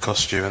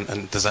cost you,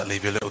 and does that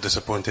leave you a little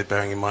disappointed,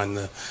 bearing in mind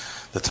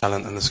the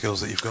talent and the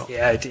skills that you've got?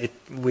 Yeah,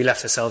 we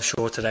left ourselves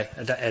short today,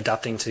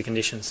 adapting to the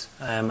conditions,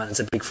 and it's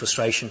a big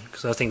frustration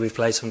because I think we've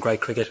played some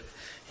great cricket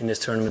in this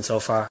tournament so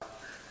far,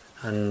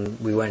 and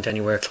we weren't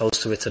anywhere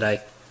close to it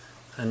today.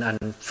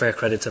 And fair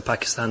credit to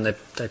Pakistan, they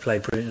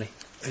played brilliantly.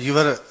 You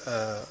were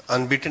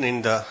unbeaten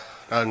in the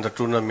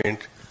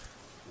tournament.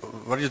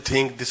 What do you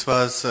think? This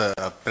was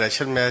a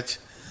pressure match,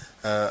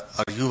 or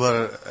you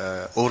were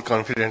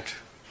overconfident?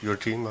 Your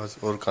team was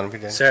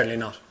overconfident? Certainly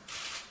not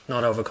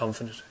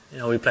overconfident.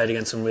 We played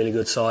against some really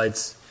good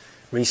sides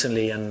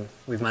recently, and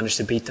we've managed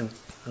to beat them.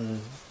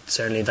 And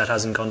certainly that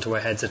hasn't gone to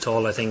our heads at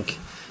all. I think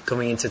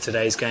coming into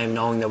today's game,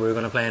 knowing that we were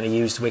going to play on a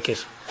used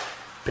wicket,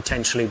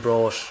 potentially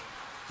brought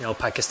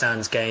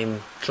Pakistan's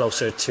game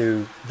closer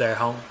to their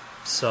home.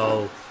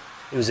 So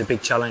it was a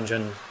big challenge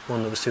and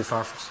one that was too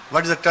far for us.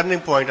 What is the turning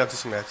point of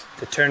this match?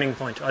 The turning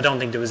point? I don't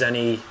think there was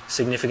any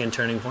significant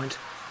turning point.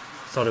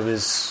 I thought it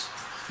was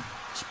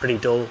pretty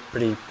dull,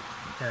 pretty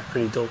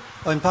dull.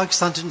 Well,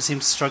 Pakistan didn't seem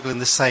to struggle in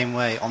the same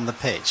way on the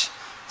pitch.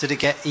 Did it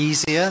get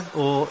easier,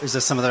 or is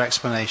there some other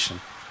explanation?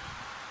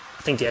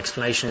 I think the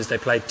explanation is they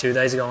played 2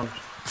 days ago on it.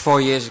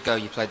 4 years ago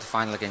you played the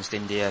final against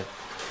India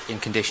in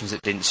conditions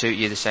that didn't suit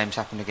you. The same's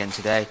happened again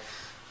today.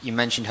 You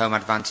mentioned home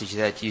advantage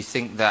there. Do you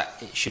think that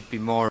it should be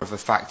more of a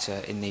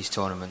factor in these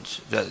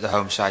tournaments, that the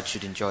home side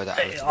should enjoy that?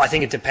 I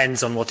think it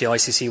depends on what the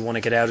ICC want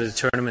to get out of the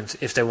tournament.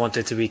 If they want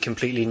it to be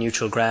completely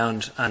neutral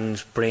ground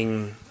and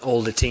bring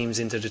all the teams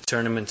into the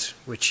tournament,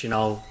 which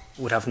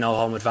would have no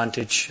home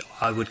advantage,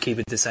 I would keep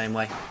it the same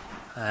way.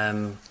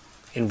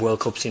 In World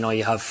Cups,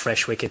 you have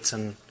fresh wickets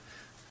and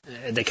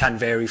they can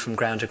vary from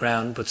ground to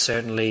ground, but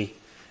certainly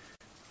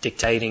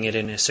dictating it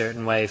in a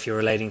certain way, if you're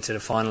relating to the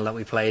final that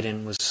we played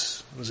in,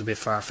 was a bit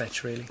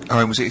far-fetched, really.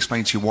 Was it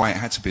explained to you why it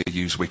had to be a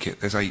used wicket?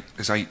 There's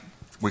eight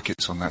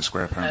wickets on that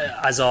square, apparently.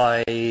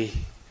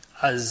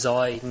 As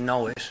I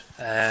know it,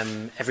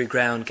 every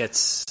ground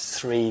gets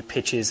 3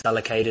 pitches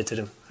allocated to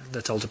them.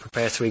 They're told to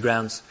prepare 3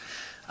 grounds,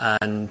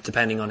 and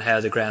depending on how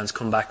the grounds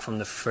come back from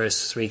the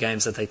first 3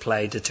 games that they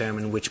play,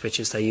 determine which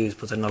pitches they use,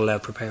 but they're not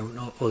allowed to prepare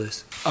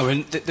others.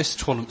 This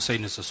tournament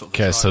scene is a sort of...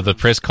 Okay, so the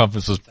press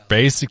conference was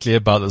basically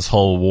about this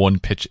whole worn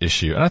pitch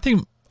issue, and I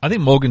think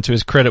Morgan, to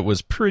his credit,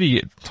 was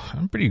pretty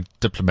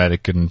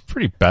diplomatic and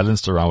pretty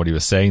balanced around what he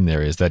was saying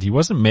there, is that he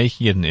wasn't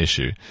making it an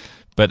issue,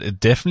 but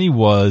it definitely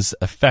was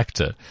a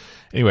factor.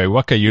 Anyway,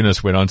 Waka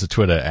Yunus went onto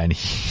Twitter and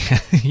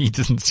he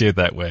didn't see it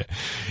that way.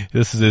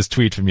 This is his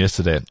tweet from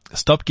yesterday.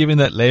 Stop giving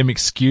that lame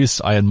excuse,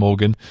 Ian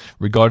Morgan,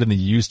 regarding the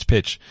used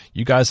pitch.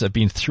 You guys have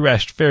been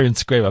thrashed fair and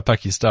square by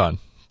Pakistan.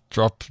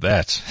 Drop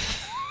that.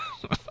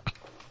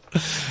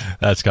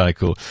 That's kind of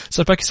cool.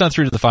 So Pakistan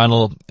through to the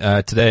final.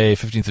 Today,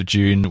 15th of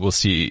June, we'll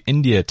see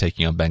India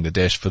taking on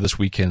Bangladesh for this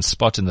weekend's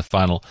spot in the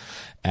final.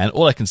 And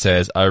all I can say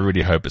is I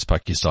really hope it's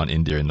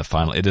Pakistan-India in the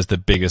final. It is the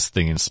biggest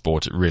thing in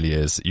sport. It really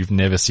is. You've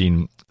never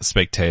seen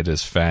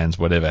spectators, fans,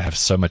 whatever, have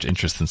so much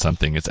interest in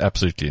something. It's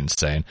absolutely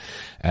insane.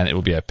 And it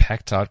will be a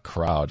packed out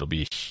crowd. It'll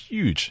be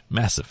huge,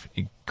 massive,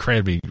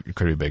 incredibly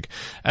big.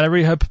 And I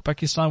really hope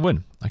Pakistan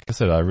win. Like I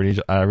said, I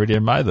really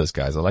admire those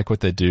guys. I like what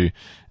they do.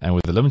 And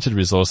with the limited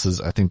resources,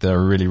 I think they're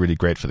really, really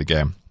great for the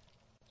game.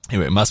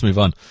 Anyway, must move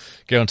on.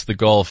 Get on to the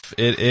golf.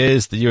 It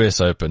is the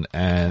US Open,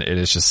 and it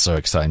is just so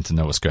exciting to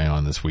know what's going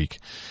on this week.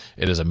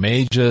 It is a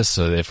major,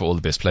 so therefore all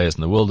the best players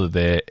in the world are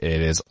there.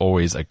 It is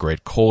always a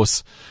great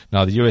course.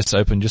 Now, the US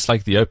Open, just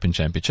like the Open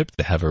Championship,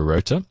 they have a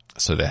rota,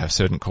 so they have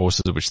certain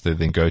courses which they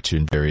then go to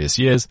in various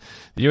years.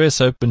 The US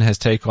Open has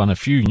taken on a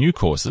few new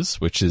courses,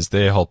 which is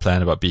their whole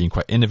plan about being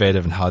quite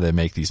innovative in how they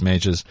make these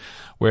majors.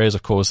 Whereas,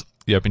 of course,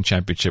 the Open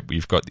Championship,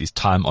 we've got these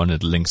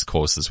time-honored links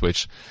courses,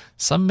 which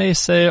some may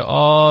say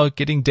are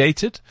getting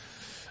dated.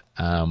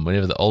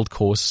 Whenever the old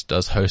course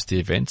does host the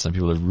event, some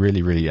people are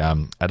really, really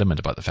adamant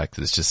about the fact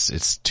that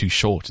it's too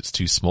short, it's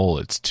too small,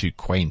 it's too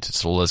quaint,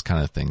 it's all those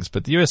kind of things.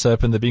 But the US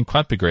Open, they're being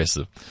quite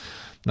progressive.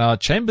 Now,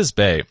 Chambers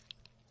Bay,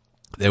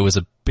 there was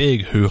a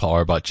big hoo-ha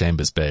about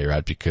Chambers Bay,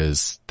 right?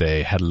 Because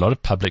they had a lot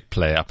of public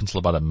play up until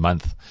about a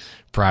month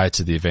prior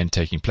to the event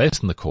taking place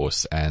on the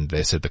course, and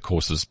they said the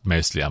course was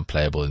mostly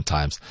unplayable in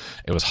times.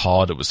 It was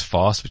hard, it was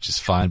fast, which is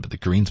fine, but the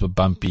greens were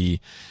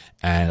bumpy,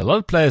 and a lot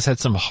of players had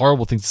some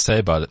horrible things to say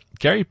about it.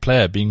 Gary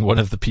Player, being one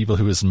of the people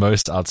who was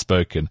most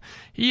outspoken,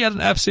 he had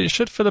an absolute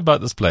shit fit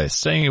about this place,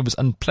 saying it was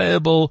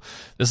unplayable,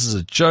 this is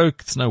a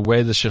joke, there's no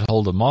way this should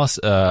hold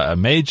a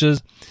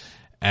majors.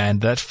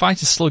 And that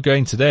fight is still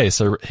going today.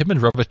 So him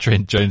and Robert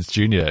Trent Jones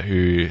Jr.,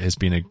 who has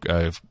been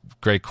a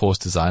great course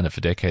designer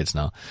for decades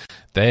now.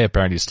 They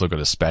apparently still got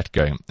a spat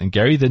going. And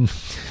Gary then,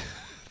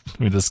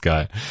 with this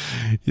guy,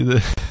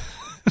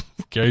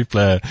 Gary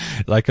Player,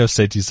 like I've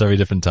said to you so many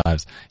different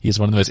times, he's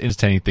one of the most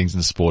entertaining things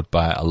in sport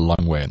by a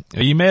long way.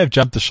 You may have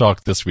jumped the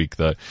shark this week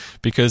though,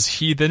 because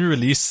he then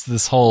released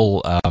this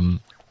whole,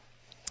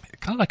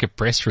 kind of like a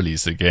press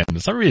release again.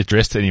 It's not really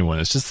addressed to anyone.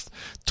 It's just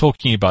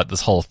talking about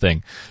this whole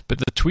thing. But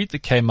the tweet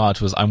that came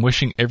out was, I'm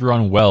wishing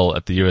everyone well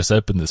at the US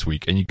Open this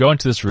week. And you go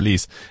into this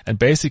release and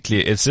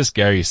basically it's just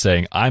Gary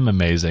saying, I'm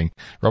amazing.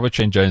 Robert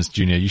Trent Jones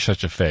Jr., you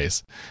shut your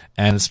face.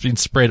 And it's been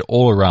spread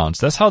all around.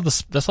 So that's how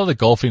the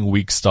golfing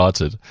week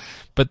started.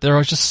 But there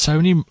are just so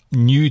many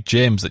new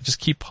gems that just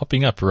keep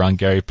popping up around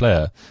Gary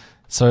Player.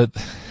 So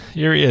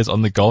here he is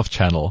on the Golf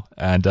Channel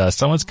and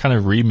someone's kind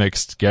of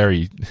remixed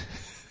Gary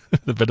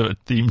a bit of a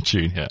theme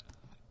tune here.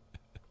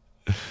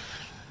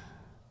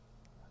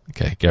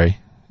 Okay, Gary.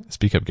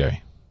 Speak up,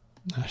 Gary.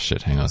 Oh,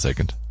 shit, hang on a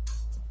second.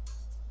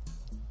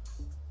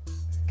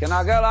 Can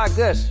I go like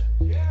this?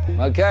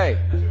 Okay.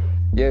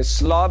 You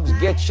slobs,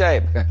 get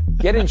shape.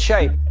 Get in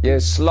shape. You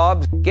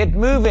slobs, get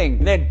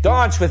moving. Then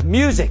dance with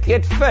music.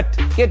 Get fit.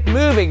 Get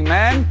moving,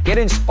 man. Get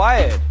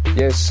inspired.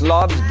 You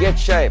slobs, get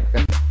shape.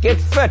 Get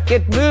fit.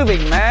 Get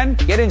moving, man.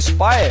 Get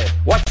inspired.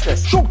 Watch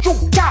this. Shoo,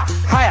 shoo, cha.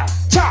 Higher.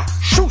 Cha.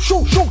 Shoo,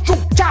 shoo, shoo, shoo,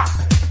 cha.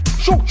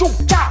 Shoo,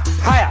 shoo, cha.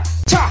 Higher.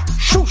 Cha.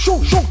 Shoo,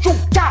 shoo, shoo, shoo,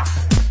 cha.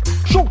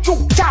 Shoo,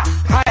 shoo, cha.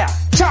 Higher.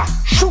 Cha.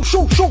 Shoo,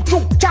 shoo, shoo,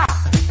 shoo, cha.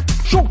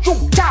 Shoo,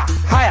 shoo, cha.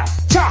 Higher.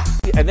 Cha.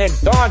 And then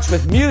dance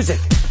with music.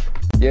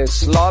 You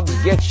slobs,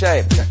 get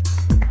shape.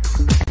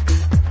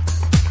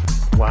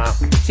 Wow.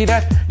 See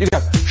that? You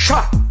got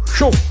sha,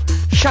 shoo,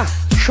 sha,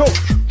 shoo,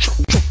 shoo,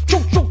 shoo, shoo,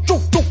 shoo, shoo,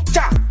 shoo,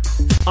 cha.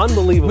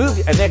 Unbelievable.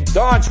 Move, and then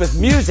dance with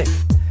music.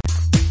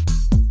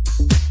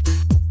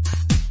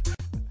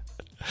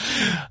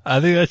 I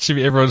think that should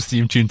be everyone's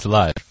theme tune to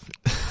life.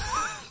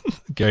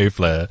 Gary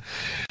Player.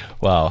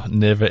 Wow,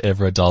 never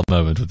ever a dull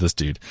moment with this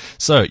dude.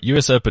 So,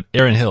 US Open,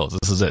 Erin Hills,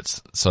 this is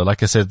it. So,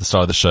 like I said at the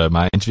start of the show,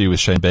 my interview with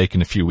Shane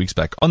Bacon a few weeks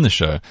back on the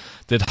show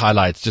did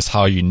highlight just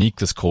how unique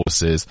this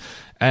course is.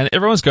 And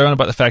everyone's going on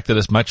about the fact that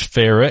it's much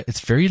fairer.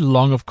 It's very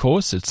long, of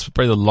course. It's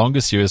probably the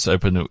longest US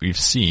Open that we've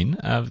seen.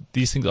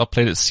 These things are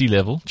played at sea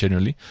level,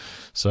 generally.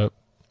 So,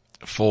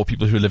 for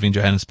people who live in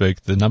Johannesburg,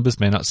 the numbers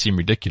may not seem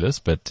ridiculous,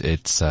 but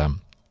it's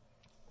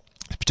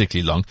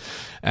particularly long.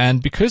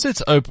 And because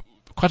it's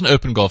quite an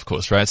open golf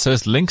course, right? So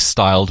it's links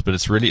styled, but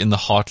it's really in the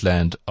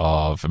heartland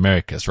of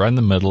America. It's right in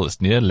the middle. It's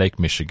near Lake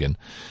Michigan.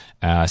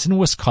 It's in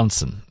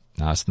Wisconsin.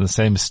 It's in the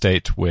same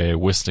state where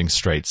Whistling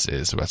Straits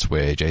is. That's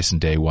where Jason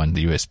Day won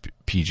the US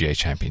PGA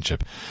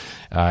Championship.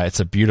 It's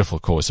a beautiful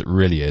course. It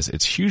really is.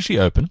 It's hugely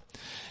open.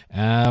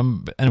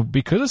 And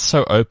because it's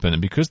so open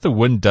and because the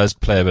wind does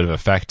play a bit of a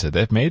factor,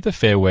 they've made the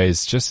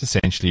fairways just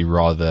essentially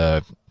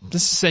rather,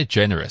 just to say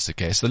generous,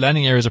 okay? So the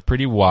landing areas are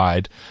pretty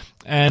wide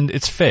and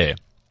it's fair.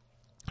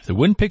 If the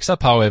wind picks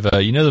up,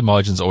 however, you know the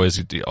margins always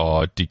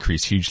are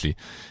decreased hugely.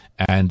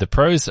 And the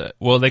pros,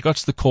 well, they got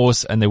to the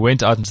course and they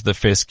went out into the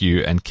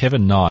fescue, and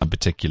Kevin Na in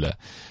particular.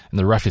 And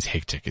the rough is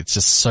hectic. It's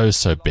just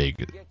so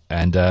big.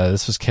 And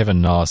this was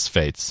Kevin Na's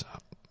fate.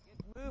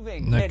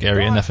 No,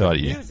 Gary, enough about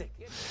you.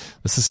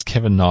 This is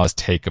Kevin Na's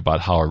take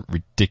about how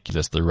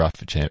ridiculous the rough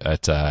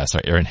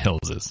at Erin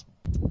Hills is.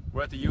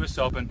 We're at the U.S.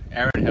 Open,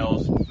 Erin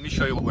Hills. Let me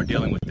show you what we're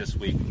dealing with this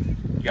week.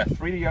 You got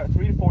 3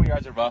 to 4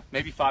 yards of rough,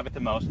 maybe 5 at the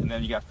most, and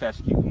then you got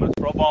fescue. I'm going to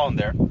throw a ball in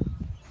there.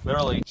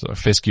 Literally. So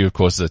fescue, of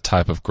course, is a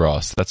type of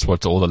grass. That's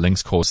what all the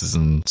links courses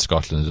in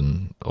Scotland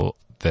and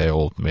they're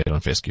all made on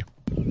fescue.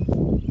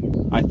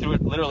 I threw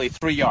it literally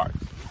 3 yards.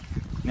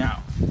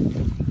 Now,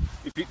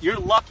 you're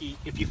lucky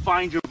if you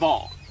find your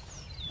ball.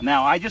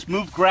 Now, I just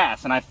moved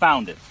grass and I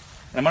found it.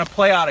 And I'm going to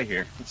play out of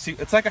here. Let's see,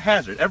 it's like a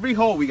hazard. Every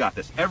hole we got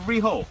this. Every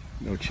hole.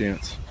 No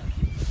chance.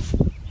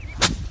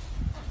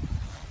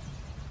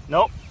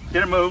 Nope,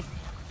 didn't move.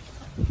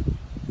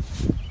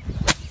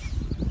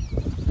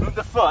 Moved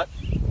the foot.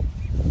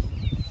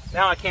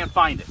 Now I can't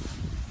find it.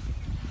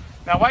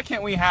 Now, why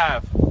can't we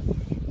have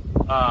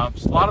a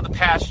lot of the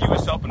past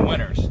U.S. Open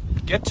winners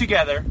get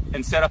together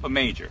and set up a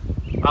major?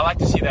 I'd like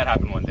to see that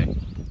happen one day.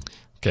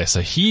 Okay,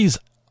 so he's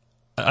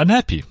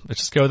unhappy.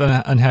 Let's just go with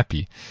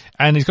unhappy.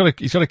 And he's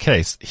got a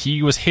case.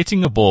 He was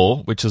hitting a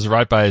ball, which was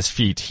right by his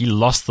feet. He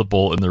lost the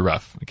ball in the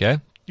rough. Okay.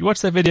 You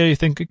watch that video, you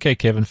think, okay,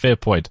 Kevin, fair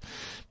point.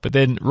 But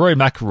then Rory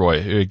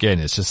McIlroy, who again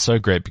is just so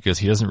great because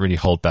he doesn't really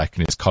hold back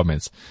in his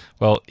comments.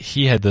 Well,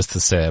 he had this to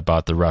say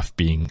about the rough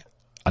being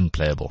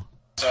unplayable.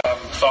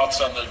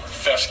 Thoughts on the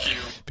fescue?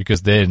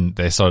 Because then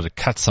they started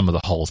to cut some of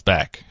the holes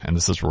back, and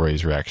this is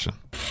Rory's reaction.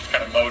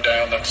 Kind of mow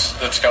down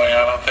that's going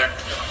on out there.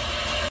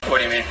 What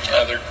do you mean?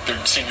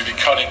 There seem to be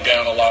cutting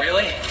down a lot.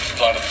 Really?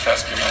 A lot of the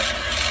fescue.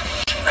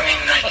 I mean,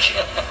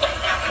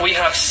 like, we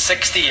have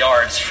 60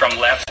 yards from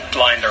left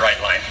line to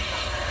right line.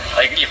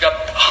 Like, you've got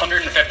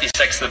 156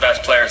 of the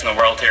best players in the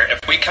world here.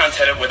 If we can't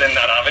hit it within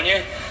that avenue,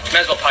 you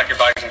may as well pack your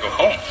bags and go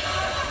home.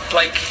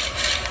 Like,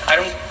 I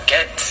don't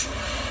get...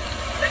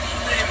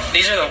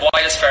 These are the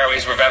widest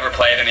fairways we've ever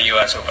played in a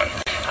US Open.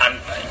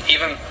 And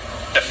even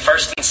the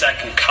first and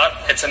second cut,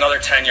 it's another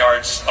 10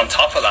 yards on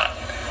top of that.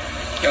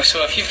 You know,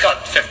 so if you've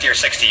got 50 or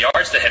 60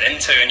 yards to hit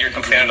into and you're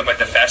complaining about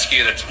the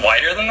fescue that's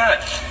wider than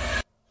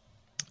that.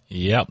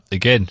 Yeah,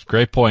 again,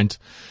 great point.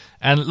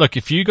 And look,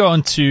 if you go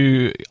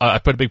onto, I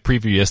put a big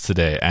preview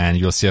yesterday and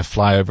you'll see a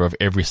flyover of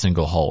every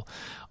single hole.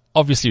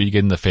 Obviously, when you get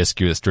in the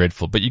fescue, it's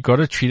dreadful, but you got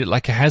to treat it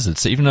like a hazard.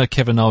 So even though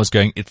Kevin Na was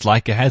going, it's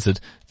like a hazard,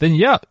 then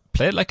yeah,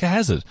 play it like a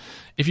hazard.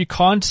 If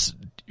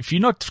you're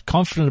not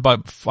confident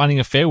about finding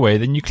a fairway,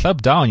 then you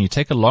club down, you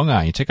take a long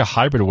iron, you take a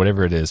hybrid or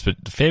whatever it is.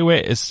 But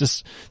fairway, it's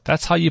just,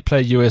 that's how you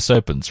play US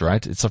Opens,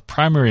 right? It's of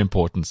primary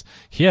importance.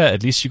 Here,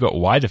 at least you got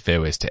wider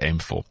fairways to aim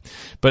for.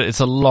 But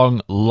it's a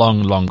long,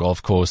 long, long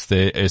golf course.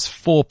 There is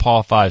 4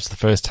 par 5s the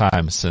first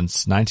time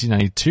since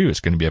 1992. It's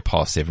going to be a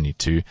par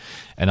 72.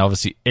 And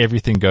obviously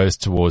everything goes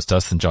towards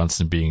Dustin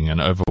Johnson being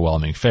an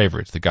overwhelming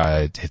favorite. The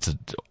guy hits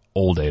it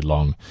all day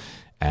long.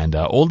 And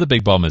all the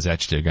big bombers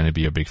actually are going to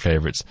be your big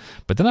favorites.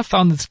 But then I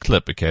found this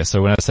clip, okay?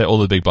 So when I say all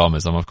the big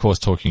bombers, I'm of course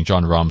talking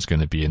Jon Rahm's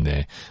going to be in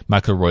there,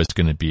 McIlroy's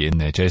going to be in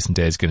there, Jason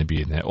Day's going to be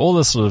in there, all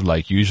the sort of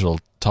like usual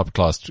top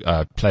class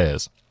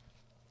players.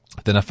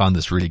 Then I found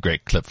this really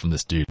great clip from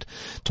this dude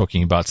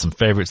talking about some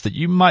favorites that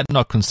you might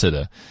not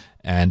consider.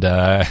 And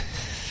I've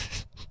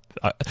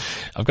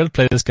got to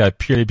play this guy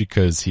purely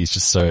because he's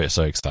just so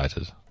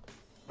excited.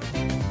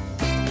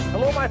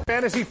 Hello, my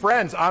fantasy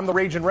friends. I'm the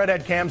Raging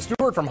Redhead Cam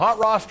Stewart from Hot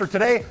Roster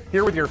Today,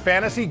 here with your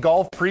fantasy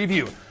golf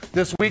preview.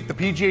 This week, the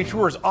PGA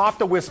Tour is off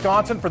to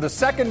Wisconsin for the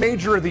second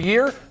major of the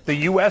year, the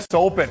U.S.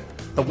 Open.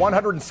 The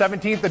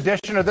 117th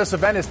edition of this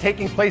event is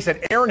taking place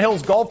at Erin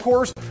Hills Golf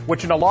Course,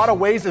 which in a lot of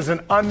ways is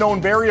an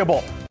unknown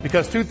variable,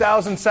 because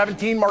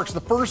 2017 marks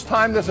the first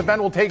time this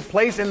event will take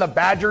place in the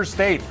Badger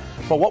State.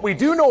 But what we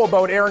do know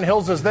about Erin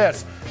Hills is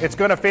this. It's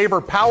going to favor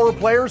power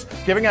players,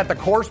 given that the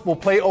course will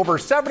play over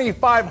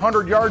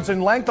 7,500 yards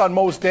in length on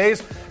most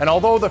days. And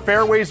although the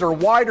fairways are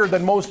wider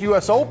than most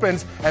U.S.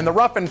 Opens and the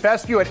rough and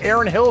fescue at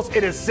Erin Hills,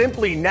 it is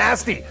simply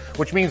nasty,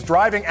 which means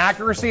driving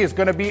accuracy is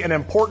going to be an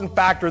important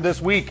factor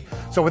this week.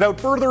 So without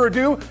further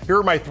ado, here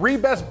are my 3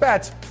 best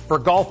bets for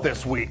golf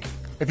this week.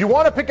 If you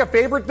want to pick a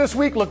favorite this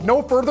week, look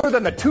no further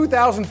than the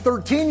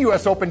 2013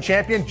 U.S. Open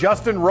champion,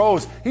 Justin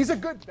Rose. He's a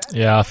good bet.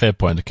 Yeah, fair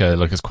point. Okay,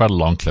 look, it's quite a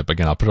long clip.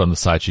 Again, I'll put it on the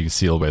site so you can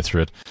see all the way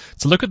through it.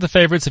 So look at the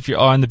favorites. If you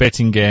are in the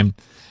betting game,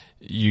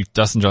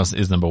 Dustin Johnson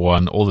is number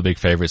 1, all the big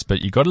favorites,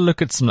 but you got to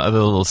look at some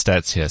other little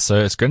stats here. So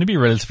it's going to be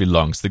relatively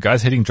long. So the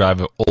guy's hitting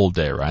driver all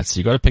day, right?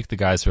 So you got to pick the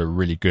guys who are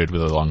really good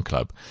with a long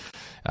club.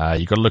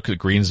 You got to look at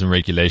greens and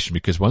regulation,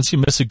 because once you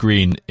miss a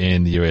green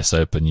in the US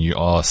Open, you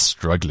are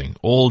struggling,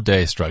 all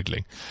day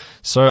struggling.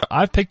 So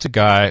I've picked a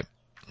guy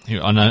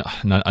who I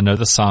know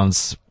this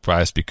sounds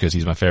biased because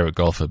he's my favorite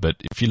golfer, but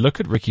if you look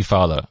at Ricky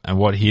Fowler and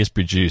what he has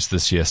produced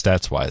this year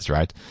stats wise,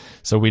 right?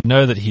 So we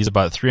know that he's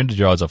about 300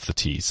 yards off the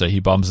tee, so he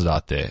bombs it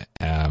out there,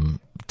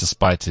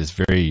 despite his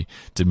very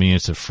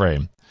diminutive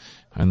frame.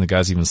 And the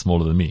guy's even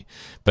smaller than me.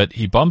 But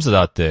he bombs it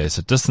out there,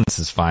 so distance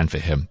is fine for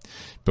him.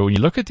 But when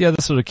you look at the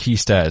other sort of key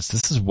stats,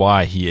 this is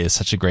why he is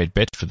such a great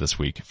bet for this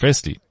week.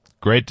 Firstly,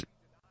 great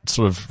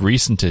sort of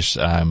recentish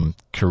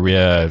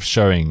career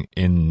showing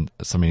in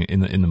something in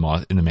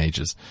the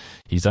majors.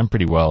 He's done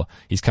pretty well.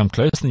 He's come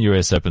close in the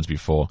US Opens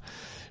before.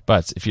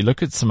 But if you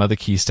look at some other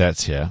key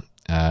stats here,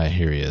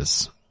 here he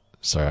is.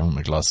 Sorry, I want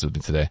my glasses with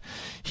me today.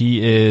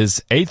 He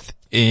is 8th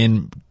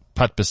in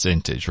putt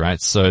percentage, right?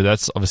 So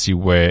that's obviously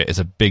where it's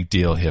a big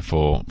deal here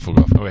for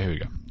golf. Oh, here we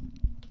go.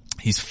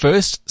 He's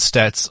first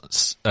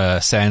stats,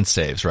 sand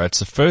saves, right?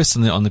 So first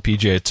on the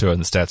PGA Tour in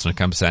the stats when it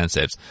comes to sand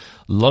saves.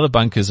 A lot of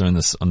bunkers are on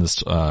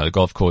this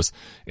golf course.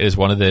 It is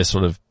one of their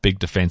sort of big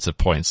defensive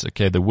points.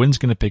 Okay, the wind's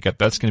going to pick up.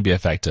 That's going to be a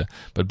factor,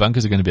 but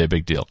bunkers are going to be a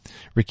big deal.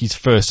 Ricky's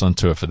first on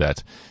tour for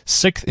that.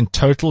 6th in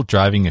total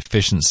driving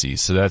efficiency.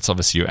 So that's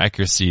obviously your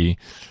accuracy,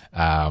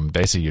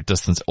 basically your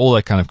distance, all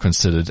that kind of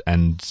considered,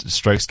 and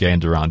strokes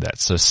gained around that.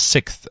 So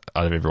 6th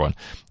out of everyone.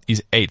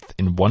 He's 8th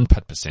in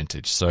 1-putt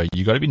percentage. So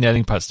you got to be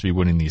nailing putts to be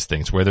winning these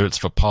things, whether it's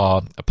for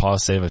par, a par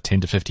save of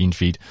 10 to 15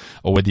 feet,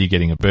 or whether you're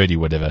getting a birdie,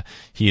 whatever.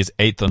 He is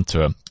 8th on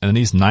tour. And then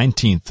he's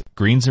 19th,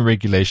 greens in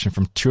regulation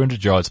from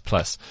 200 yards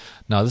plus.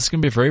 Now, this is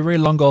going to be a very, very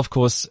long golf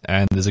course,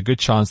 and there's a good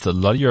chance that a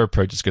lot of your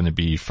approach is going to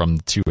be from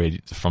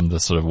the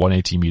sort of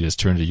 180 meters,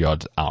 200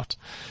 yards out.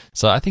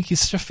 So I think he's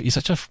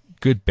such a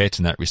good bet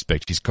in that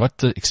respect. He's got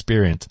the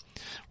experience.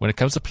 When it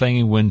comes to playing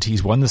in wind,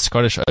 he's won the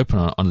Scottish Open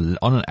on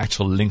an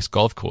actual links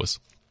golf course.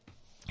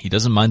 He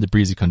doesn't mind the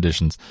breezy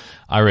conditions.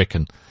 I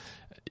reckon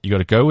you got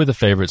to go with the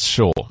favorites,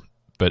 sure.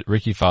 But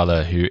Ricky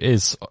Fowler, who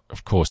is,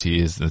 of course, he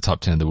is in the top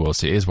 10 in the world,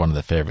 so he is one of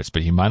the favorites,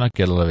 but he might not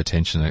get a lot of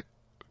attention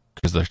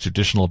because the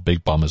traditional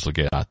big bombers will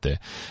get out there.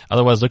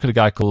 Otherwise, look at a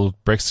guy called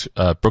Brooks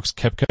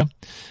Koepka.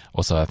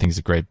 Also, I think he's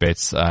a great bet.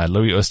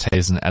 Louis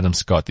Oosthuizen and Adam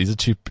Scott. These are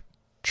 2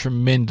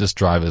 tremendous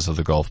drivers of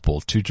the golf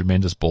ball, 2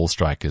 tremendous ball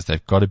strikers.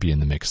 They've got to be in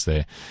the mix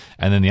there.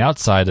 And then the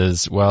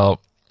outsiders,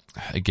 well,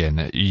 again,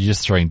 you're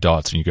just throwing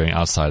darts when you're going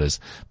outsiders.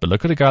 But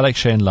look at a guy like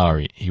Shane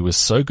Lowry. He was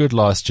so good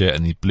last year,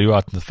 and he blew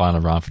out in the final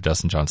round for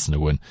Dustin Johnson to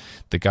win.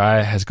 The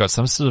guy has got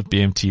some sort of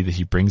BMT that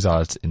he brings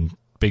out in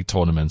big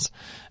tournaments.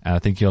 And I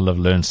think he'll have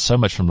learned so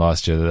much from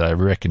last year that I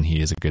reckon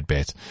he is a good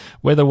bet.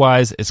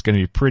 Weather-wise, it's going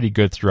to be pretty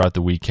good throughout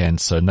the weekend,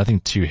 so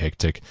nothing too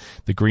hectic.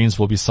 The greens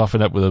will be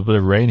softened up with a bit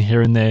of rain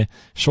here and there.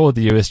 Sure,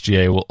 the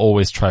USGA will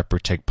always try to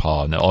protect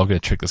par, and they're all going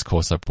to trick this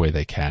course up where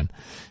they can.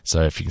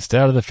 So if you can stay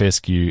out of the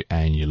fescue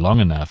and you're long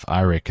enough,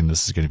 I reckon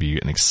this is going to be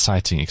an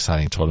exciting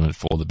tournament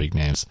for all the big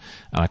names.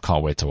 And I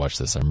can't wait to watch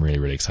this. I'm really,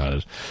 really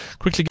excited.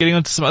 Quickly getting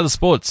on to some other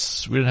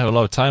sports. We don't have a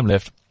lot of time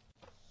left.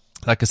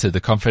 Like I said, the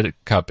Confed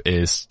Cup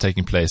is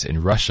taking place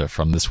in Russia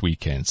from this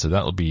weekend. So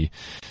that will be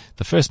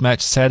the first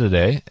match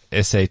Saturday,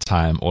 SA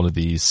time. All of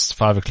these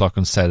 5 o'clock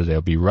on Saturday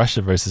will be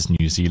Russia versus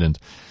New Zealand.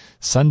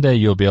 Sunday,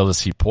 you'll be able to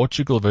see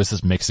Portugal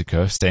versus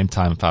Mexico, same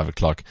time, 5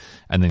 o'clock,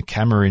 and then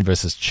Cameroon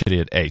versus Chile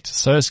at 8.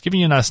 So it's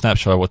giving you a nice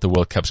snapshot of what the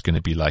World Cup's going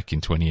to be like in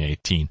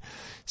 2018.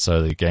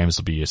 So the games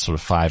will be sort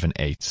of 5 and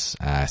 8,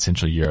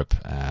 Central Europe,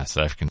 South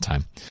African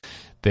time.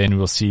 Then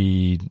we'll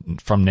see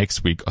from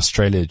next week,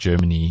 Australia,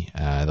 Germany,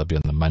 they'll be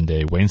on the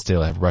Monday. Wednesday,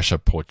 we'll have Russia,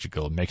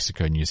 Portugal,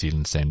 Mexico, New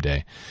Zealand, same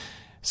day.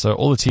 So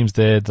all the teams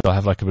there, they'll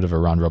have like a bit of a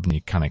round robin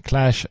kind of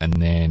clash.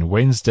 And then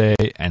Wednesday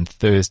and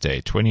Thursday,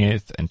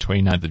 28th and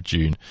 29th of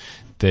June,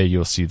 there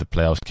you'll see the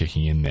playoffs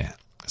kicking in there.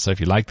 So if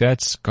you like that,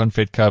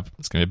 Confed Cup,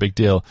 it's going to be a big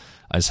deal.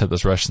 I just hope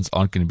those Russians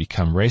aren't going to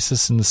become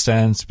racist in the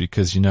stands,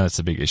 because you know it's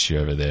a big issue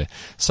over there.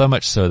 So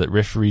much so that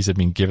referees have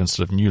been given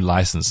sort of new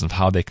license of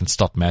how they can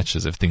stop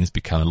matches if things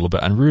become a little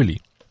bit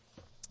unruly.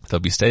 There'll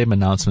be stadium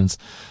announcements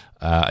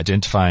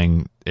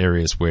identifying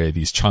areas where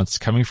these chants are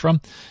coming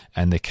from,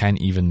 and they can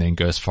even then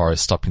go as far as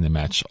stopping the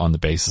match on the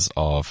basis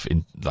of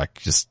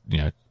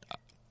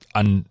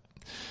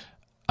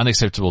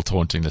unacceptable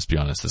taunting. Let's be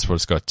honest, that's what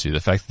it's got to. The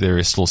fact that there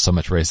is still so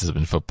much racism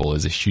in football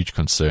is a huge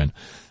concern,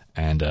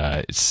 and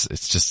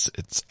it's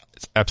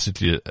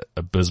absolutely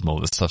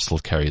abysmal. This stuff still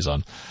carries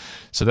on.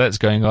 So that's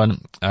going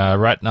on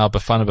right now.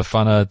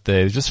 Bafana,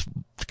 they just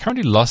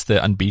currently lost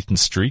their unbeaten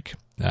streak.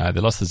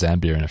 They lost to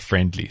Zambia in a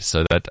friendly,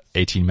 so that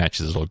 18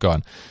 matches is all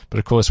gone. But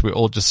of course, we're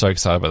all just so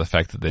excited by the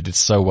fact that they did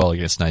so well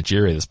against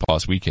Nigeria this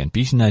past weekend,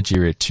 beating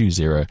Nigeria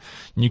 2-0.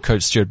 New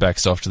coach Stuart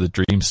Baxter off to the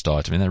dream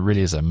start. I mean, that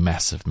really is a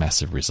massive,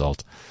 massive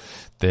result.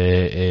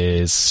 There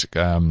is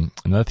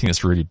another thing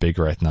that's really big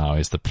right now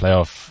is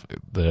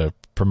the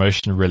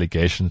promotion and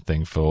relegation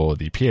thing for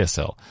the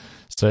PSL.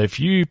 So if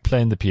you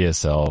play in the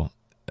PSL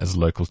as a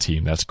local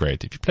team, that's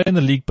great. If you play in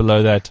the league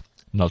below that,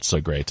 not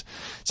so great.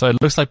 So it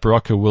looks like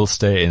Baraka will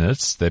stay in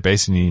it. They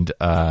basically need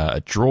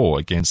a draw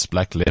against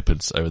Black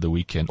Leopards over the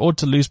weekend, or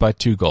to lose by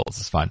 2 goals.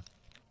 It's fine,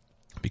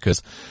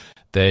 because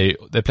they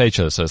play each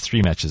other. So there's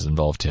 3 matches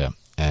involved here,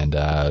 and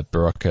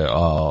Baraka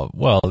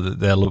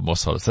they're a little more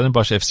solid.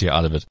 Stellenbosch FC are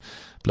out of it.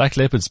 Black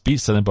Leopards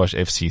beat Stellenbosch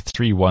FC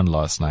 3-1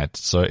 last night.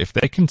 So if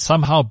they can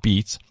somehow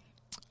beat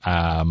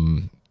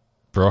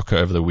Baraka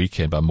over the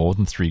weekend by more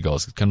than 3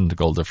 goals, it's kind of the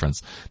goal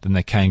difference, then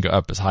they can go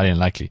up. It's highly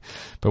unlikely.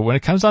 But when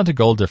it comes down to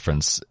goal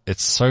difference,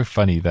 it's so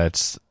funny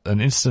that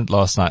an incident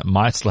last night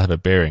might still have a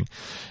bearing.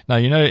 Now,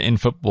 you know, in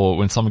football,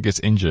 when someone gets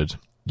injured,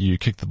 you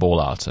kick the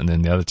ball out, and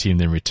then the other team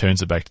then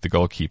returns it back to the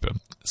goalkeeper.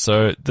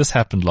 So this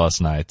happened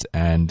last night,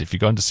 and if you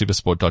go onto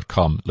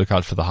supersport.com, look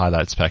out for the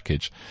highlights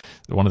package.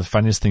 One of the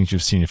funniest things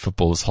you've seen in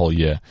football this whole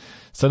year.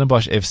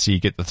 Stellenbosch FC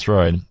get the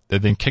throw in, they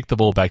then kick the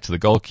ball back to the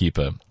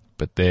goalkeeper,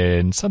 but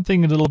then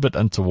something a little bit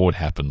untoward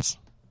happens.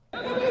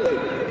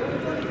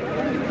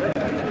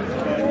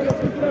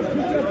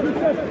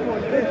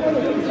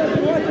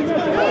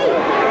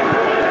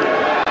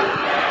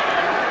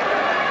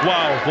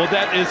 Wow, well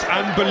that is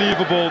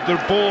unbelievable. The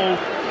ball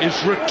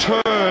is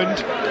returned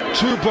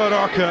to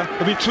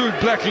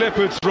Black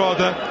Leopards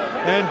rather,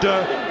 and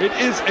it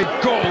is a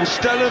goal.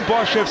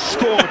 Stellenbosch have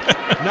scored.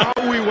 Now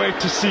we wait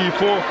to see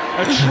for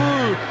a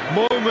true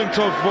moment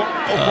of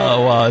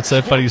oh wow, it's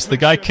so funny. So the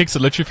guy kicks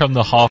it literally from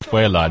the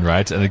halfway line,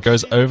 right? And it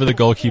goes over the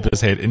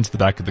goalkeeper's head into the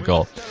back of the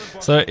goal.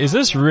 So is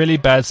this really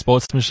bad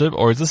sportsmanship,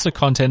 or is this a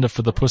contender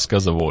for the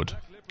Puskas Award?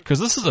 Because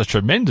this is a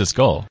tremendous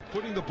goal.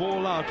 Putting the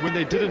ball out when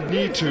they didn't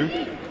need to,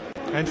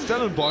 and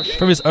Stellenbosch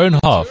from his own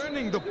half.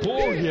 Turning the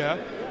ball here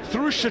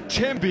through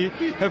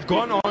Shatembi have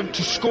gone on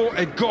to score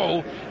a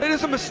goal. It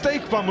is a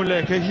mistake by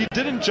Muleke. He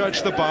didn't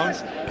judge the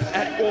bounce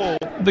at all.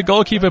 The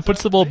goalkeeper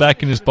puts the ball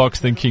back in his box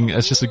thinking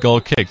it's just a goal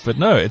kick, but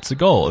no, it's a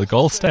goal. The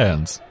goal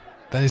stands.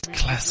 That is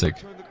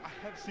classic.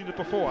 I have seen it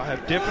before. I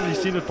have definitely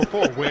seen it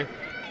before. Where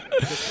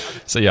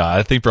So yeah,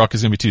 I think Brock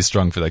is going to be too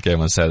strong for that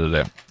game on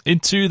Saturday.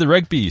 Into the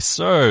rugby.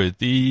 So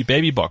the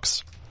Baby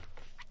Box.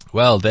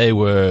 Well,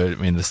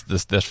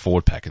 this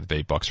forward pack of the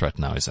Baby Box right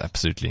now is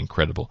absolutely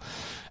incredible.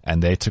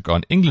 And they took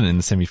on England in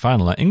the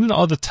semi-final. Now, England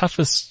are the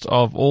toughest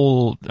of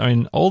all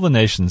the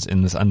nations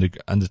in this under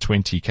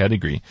 20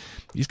 category.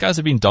 These guys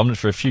have been dominant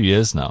for a few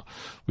years now.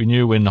 We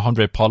knew when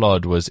Andre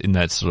Pollard was in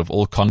that sort of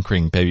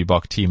all-conquering Baby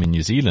Box team in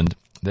New Zealand,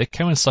 they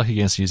came and stuck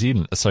against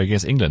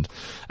England.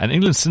 And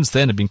England since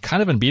then have been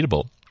kind of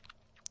unbeatable.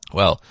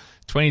 Well,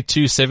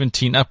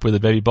 22-17 up with the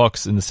Baby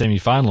Box in the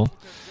semi-final.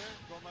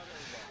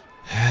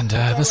 And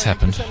this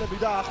happened. Now,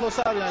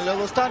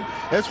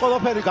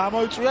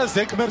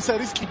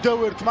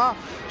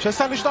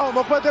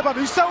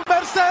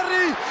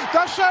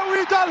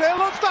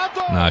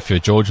 if your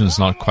Georgian's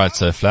not quite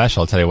so flash,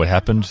 I'll tell you what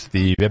happened.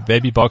 The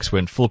baby box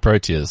went full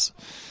Proteas.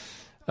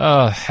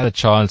 Had a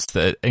chance.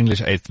 The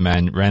English eighth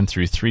man ran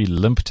through 3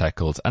 limp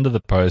tackles under the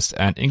post,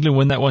 and England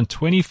win that one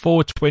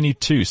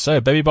 24-22. So,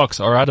 baby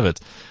box are out of it.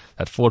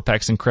 That forward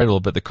pack's incredible,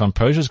 but the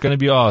composure is going to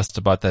be asked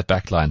about that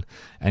back line.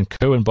 And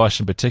Curwin Bosch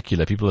in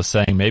particular, people are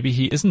saying maybe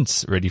he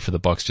isn't ready for the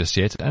box just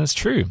yet, and it's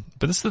true.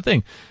 But this is the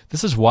thing.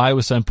 This is why it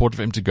was so important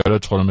for him to go to a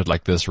tournament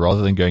like this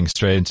rather than going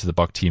straight into the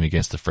Bok team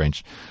against the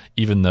French,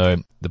 even though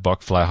the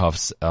Bok fly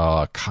halves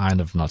are kind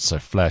of not so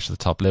flash at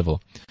the top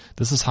level.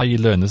 This is how you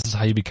learn. This is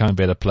how you become a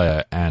better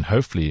player, and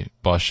hopefully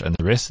Bosch and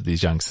the rest of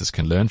these youngsters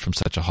can learn from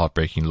such a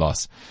heartbreaking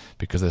loss,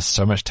 because there's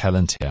so much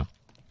talent here.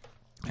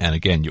 And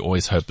again, you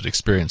always hope that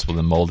experience will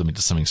then mold them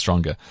into something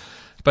stronger.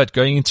 But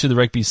going into the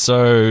rugby,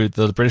 so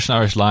the British and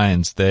Irish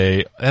Lions,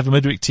 they have a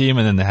midweek team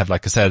and then they have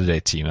like a Saturday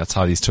team. That's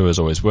how these tours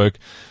always work.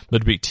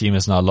 Midweek team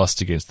has now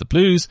lost against the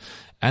Blues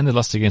and they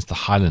lost against the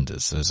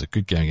Highlanders. So there's a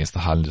good game against the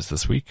Highlanders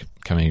this week,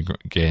 coming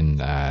again,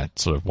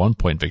 sort of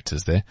 1-point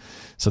victors there.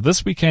 So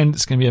this weekend,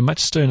 it's going to be a much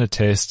sterner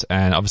test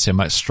and obviously a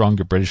much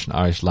stronger British and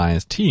Irish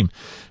Lions team.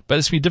 But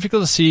it's going to be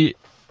difficult to see.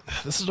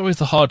 This is always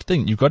the hard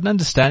thing. You've got an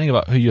understanding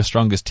about who your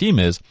strongest team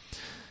is.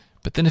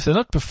 But then if they're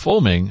not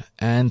performing,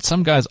 and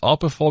some guys are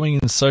performing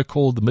in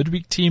so-called the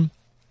midweek team,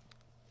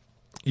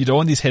 you don't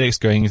want these headaches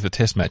going into the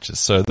test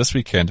matches. So this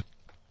weekend,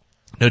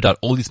 no doubt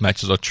all these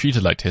matches are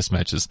treated like test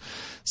matches.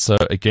 So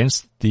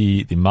against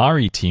the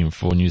Maori team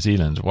for New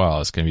Zealand,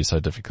 wow, it's going to be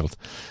so difficult.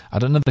 I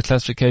don't know the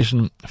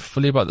classification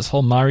fully about this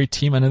whole Maori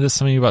team. I know there's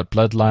something about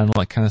bloodline and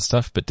all that kind of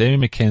stuff, but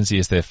Damien McKenzie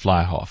is their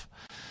fly half.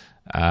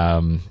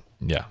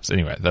 Yeah. So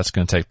anyway, that's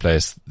going to take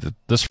place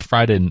this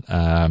Friday.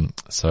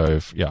 So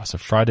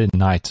Friday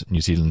night,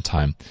 New Zealand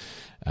time.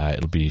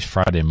 It'll be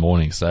Friday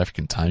morning, South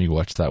African time. You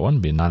watch that one.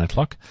 It'll be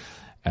 9:00.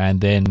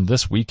 And then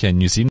this weekend,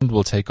 New Zealand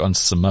will take on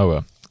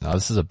Samoa. Now,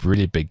 this is a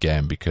really big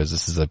game because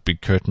this is a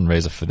big curtain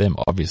raiser for them,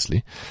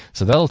 obviously.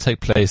 So that'll take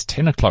place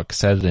 10:00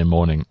 Saturday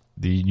morning.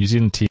 The New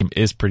Zealand team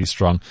is pretty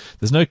strong.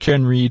 There's no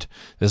Kieran Reid.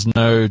 There's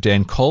no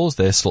Dan Coles.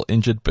 They're still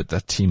injured, but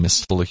that team is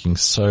still looking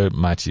so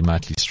mighty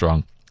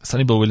strong.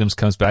 Sonny Bill Williams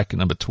comes back at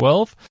number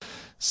 12.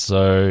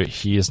 So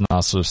he is now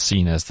sort of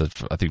seen as the,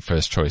 I think,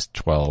 first choice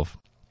 12.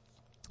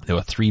 There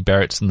were 3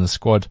 Barretts in the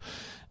squad,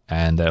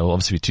 and they'll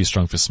obviously be too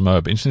strong for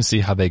Samoa. But interesting to see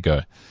how they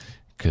go,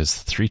 because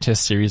 3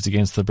 test series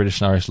against the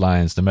British and Irish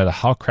Lions, no matter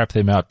how crap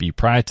they might be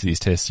prior to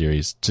these test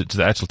series, to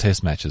the actual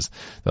test matches,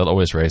 they'll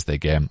always raise their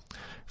game.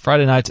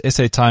 Friday night,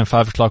 SA time,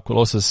 5:00, we'll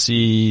also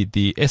see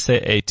the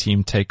SAA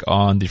team take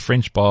on the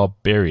French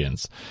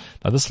Barbarians.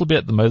 Now, this will be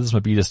at the Moses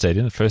Mabhida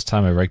Stadium, the first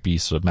time a rugby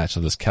sort of match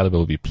of this caliber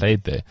will be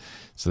played there.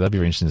 So that'll be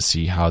very interesting to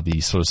see how the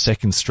sort of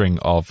second string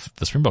of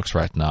the Springboks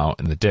right now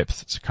and the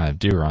depth to kind of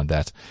do around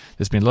that.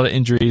 There's been a lot of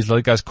injuries, a lot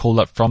of guys called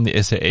up from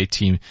the SAA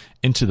team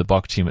into the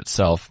Bok team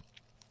itself.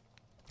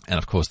 And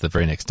of course, the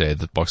very next day,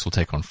 the Boks will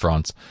take on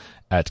France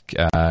at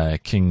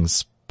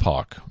Kings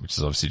Park, which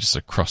is obviously just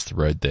across the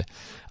road there.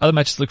 Other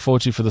matches to look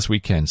forward to for this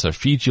weekend. So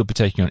Fiji will be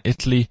taking on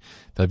Italy.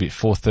 That'll be at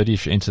 4:30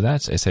 if you're into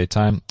that, SA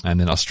time. And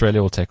then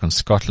Australia will take on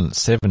Scotland at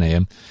 7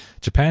 a.m.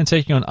 Japan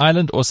taking on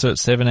Ireland also at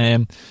 7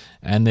 a.m.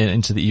 And then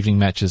into the evening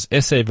matches,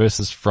 SA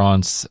versus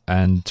France.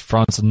 And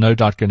France are no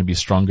doubt going to be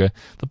stronger.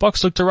 The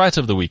Boks looked alright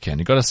over the weekend.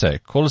 You've got to say,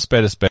 call a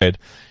spade a spade.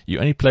 You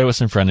only play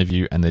what's in front of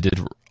you, and they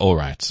did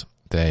alright.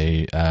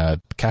 They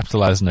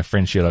capitalized on a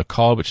French yellow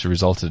card, which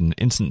resulted in an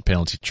instant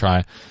penalty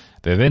try.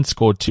 They then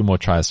scored 2 more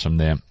tries from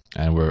there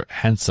and were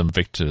handsome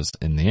victors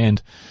in the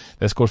end.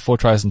 They scored 4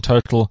 tries in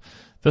total.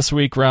 This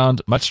week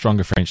round, much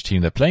stronger French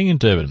team. They're playing in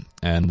Durban,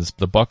 and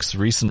the Boks'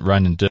 recent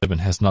run in Durban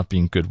has not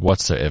been good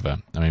whatsoever.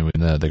 I mean,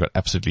 they got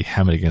absolutely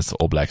hammered against the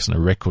All Blacks in a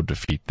record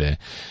defeat there.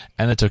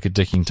 And they took a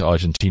dicking to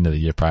Argentina the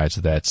year prior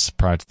to that,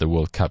 prior to the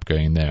World Cup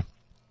going there.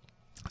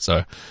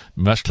 So,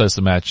 much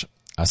closer match.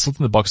 I still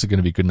think the Boks are going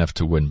to be good enough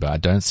to win, but I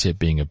don't see it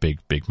being a big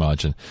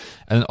margin.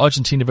 And then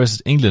Argentina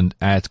versus England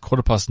at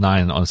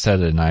 9:15 on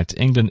Saturday night.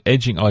 England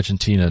edging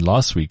Argentina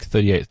last week,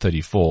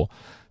 38-34.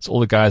 So all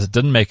the guys that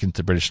didn't make it into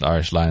the British and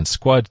Irish Lions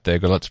squad, they've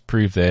got a lot to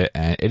prove there.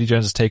 And Eddie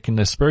Jones has taken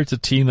a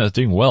spirited team that's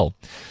doing well.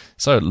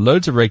 So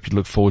loads of rugby to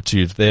look forward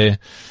to there.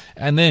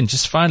 And then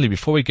just finally,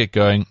 before we get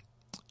going,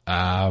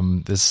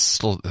 there's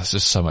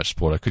just so much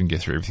sport. I couldn't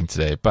get through everything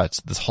today, but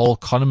this whole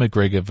Conor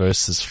McGregor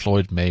versus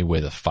Floyd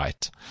Mayweather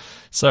fight.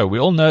 So we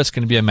all know it's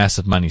going to be a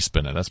massive money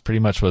spinner. That's pretty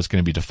much what it's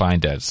going to be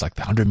defined as. It's like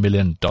the $100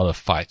 million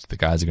fight. The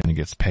guys are going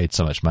to get paid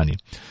so much money.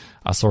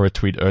 I saw a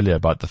tweet earlier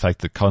about the fact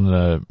that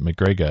Conor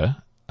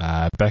McGregor,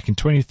 back in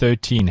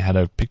 2013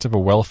 picked up a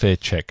welfare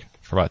check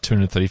for about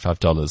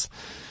 $235.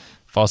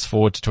 Fast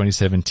forward to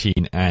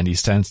 2017 and he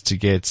stands to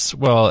get,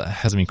 well, it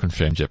hasn't been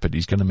confirmed yet, but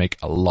he's going to make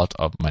a lot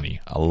of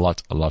money. A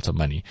lot of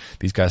money.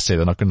 These guys say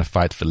they're not going to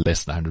fight for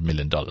less than $100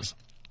 million.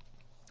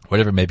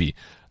 Whatever it may be,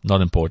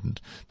 not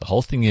important. The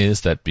whole thing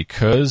is that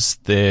because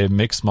they're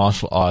mixed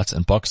martial arts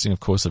and boxing, of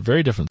course, are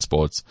very different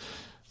sports,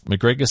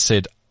 McGregor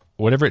said,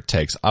 whatever it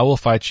takes, I will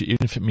fight you,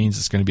 even if it means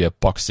it's going to be a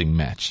boxing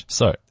match.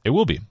 So it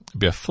will be. It'll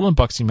be a full-on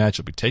boxing match.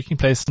 It'll be taking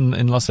place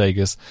in Las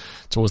Vegas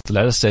towards the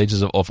latter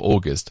stages of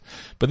August.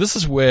 But this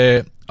is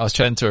where I was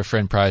chatting to a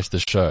friend prior to the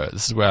show.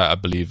 This is where I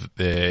believe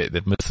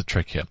they've missed the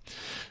trick here.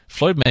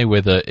 Floyd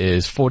Mayweather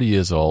is 40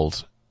 years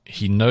old.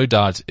 He no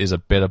doubt is a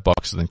better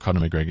boxer than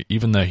Conor McGregor,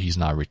 even though he's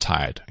now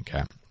retired.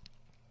 Okay.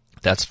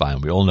 That's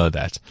fine. We all know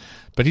that.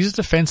 But he's a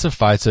defensive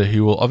fighter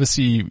who will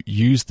obviously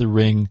use the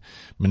ring,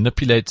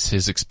 manipulate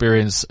his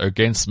experience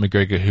against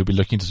McGregor, who'll be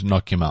looking to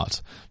knock him out.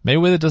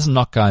 Mayweather doesn't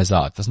knock guys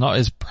out. That's not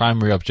his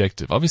primary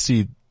objective.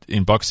 Obviously,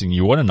 in boxing,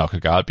 you want to knock a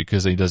guy out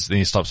because then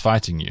he stops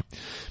fighting you.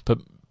 But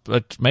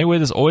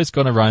Mayweather's always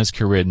gone around his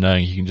career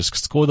knowing he can just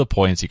score the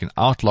points, he can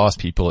outlast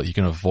people, he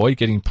can avoid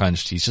getting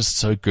punched. He's just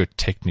so good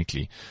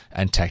technically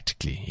and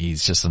tactically.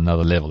 He's just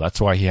another level. That's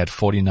why he had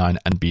 49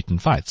 unbeaten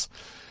fights.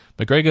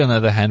 McGregor, on the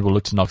other hand, will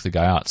look to knock the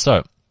guy out.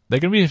 So, they're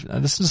going to be,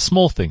 this is a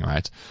small thing,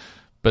 right?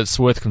 But it's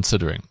worth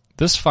considering.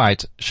 This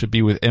fight should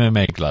be with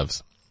MMA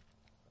gloves.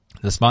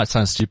 This might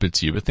sound stupid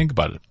to you, but think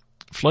about it.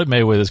 Floyd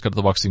Mayweather's got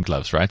the boxing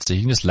gloves, right? So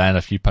he can just land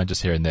a few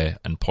punches here and there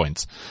and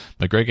points.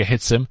 McGregor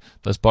hits him.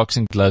 Those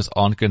boxing gloves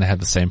aren't going to have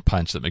the same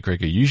punch that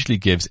McGregor usually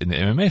gives in the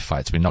MMA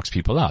fights when he knocks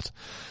people out.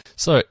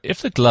 So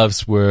if the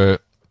gloves were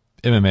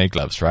MMA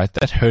gloves, right?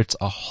 That hurts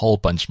a whole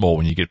bunch more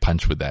when you get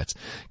punched with that.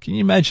 Can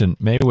you imagine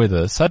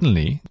Mayweather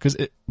suddenly, because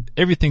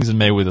everything's in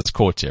Mayweather's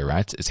court here,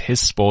 right? It's his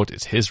sport,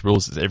 it's his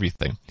rules, it's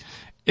everything.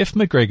 If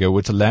McGregor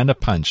were to land a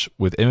punch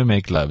with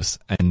MMA gloves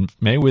and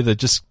Mayweather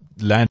just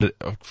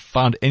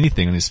found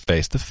anything on his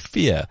face,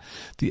 the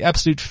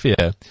absolute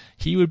fear,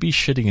 he would be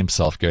shitting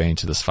himself going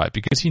into this fight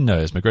because he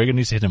knows McGregor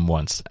needs to hit him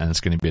once and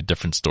it's going to be a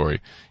different story.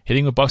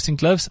 Hitting with boxing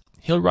gloves,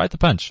 he'll ride the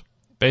punch.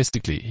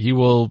 Basically, he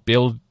will be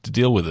able to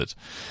deal with it.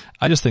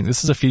 I just think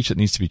this is a feature that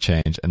needs to be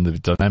changed and the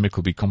dynamic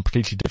will be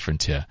completely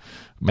different here.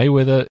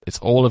 Mayweather, it's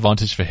all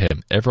advantage for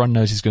him. Everyone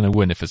knows he's going to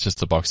win if it's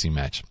just a boxing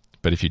match.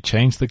 But if you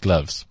change the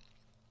gloves,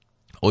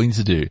 all you need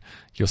to do,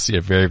 you'll see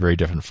a very, very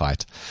different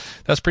fight.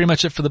 That's pretty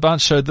much it for the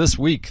Bounce Show this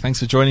week. Thanks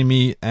for joining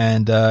me.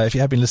 And if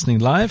you have been listening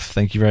live,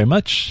 thank you very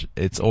much.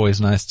 It's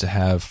always nice to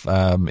have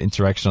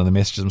interaction on the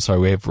messages. I'm sorry,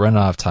 we have run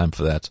out of time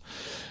for that.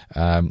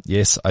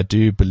 Yes, I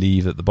do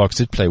believe that the box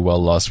did play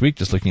well last week,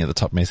 just looking at the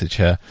top message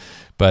here.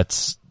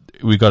 But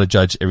we got to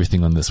judge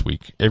everything on this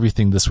week.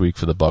 Everything this week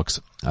for the box.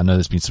 I know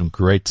there's been some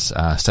great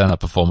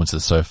stand-up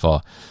performances so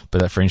far, but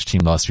that French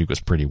team last week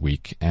was pretty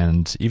weak.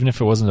 And even if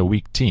it wasn't a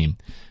weak team,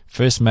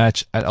 first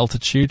match at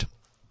altitude,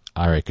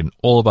 I reckon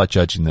all about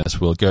judging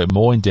this. We'll go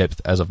more in depth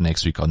as of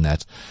next week on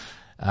that.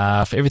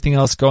 For everything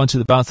else, go on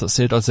to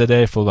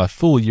thebounce.co.za for my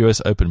full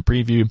US Open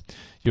preview.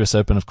 US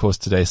Open, of course,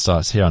 today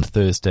starts here on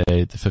Thursday,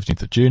 the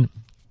 15th of June.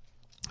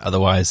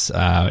 Otherwise,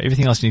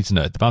 everything else you need to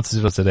know,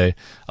 thebounce.co.za.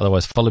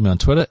 Otherwise, follow me on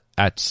Twitter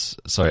at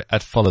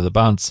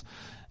followthebounce,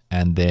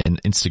 and then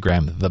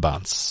Instagram, The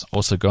Bounce.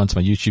 Also, go onto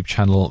my YouTube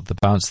channel, The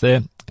Bounce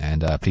there,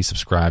 and please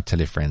subscribe, tell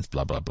your friends,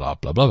 blah, blah, blah,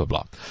 blah, blah, blah,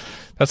 blah.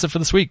 That's it for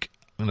this week.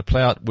 I'm going to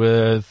play out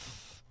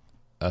with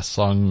a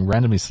song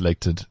randomly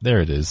selected. There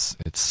it is.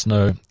 It's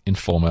Snow,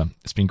 Informer.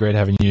 It's been great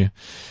having you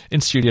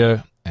in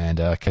studio, and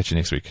catch you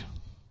next week.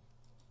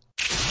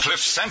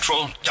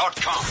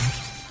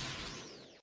 CliffCentral.com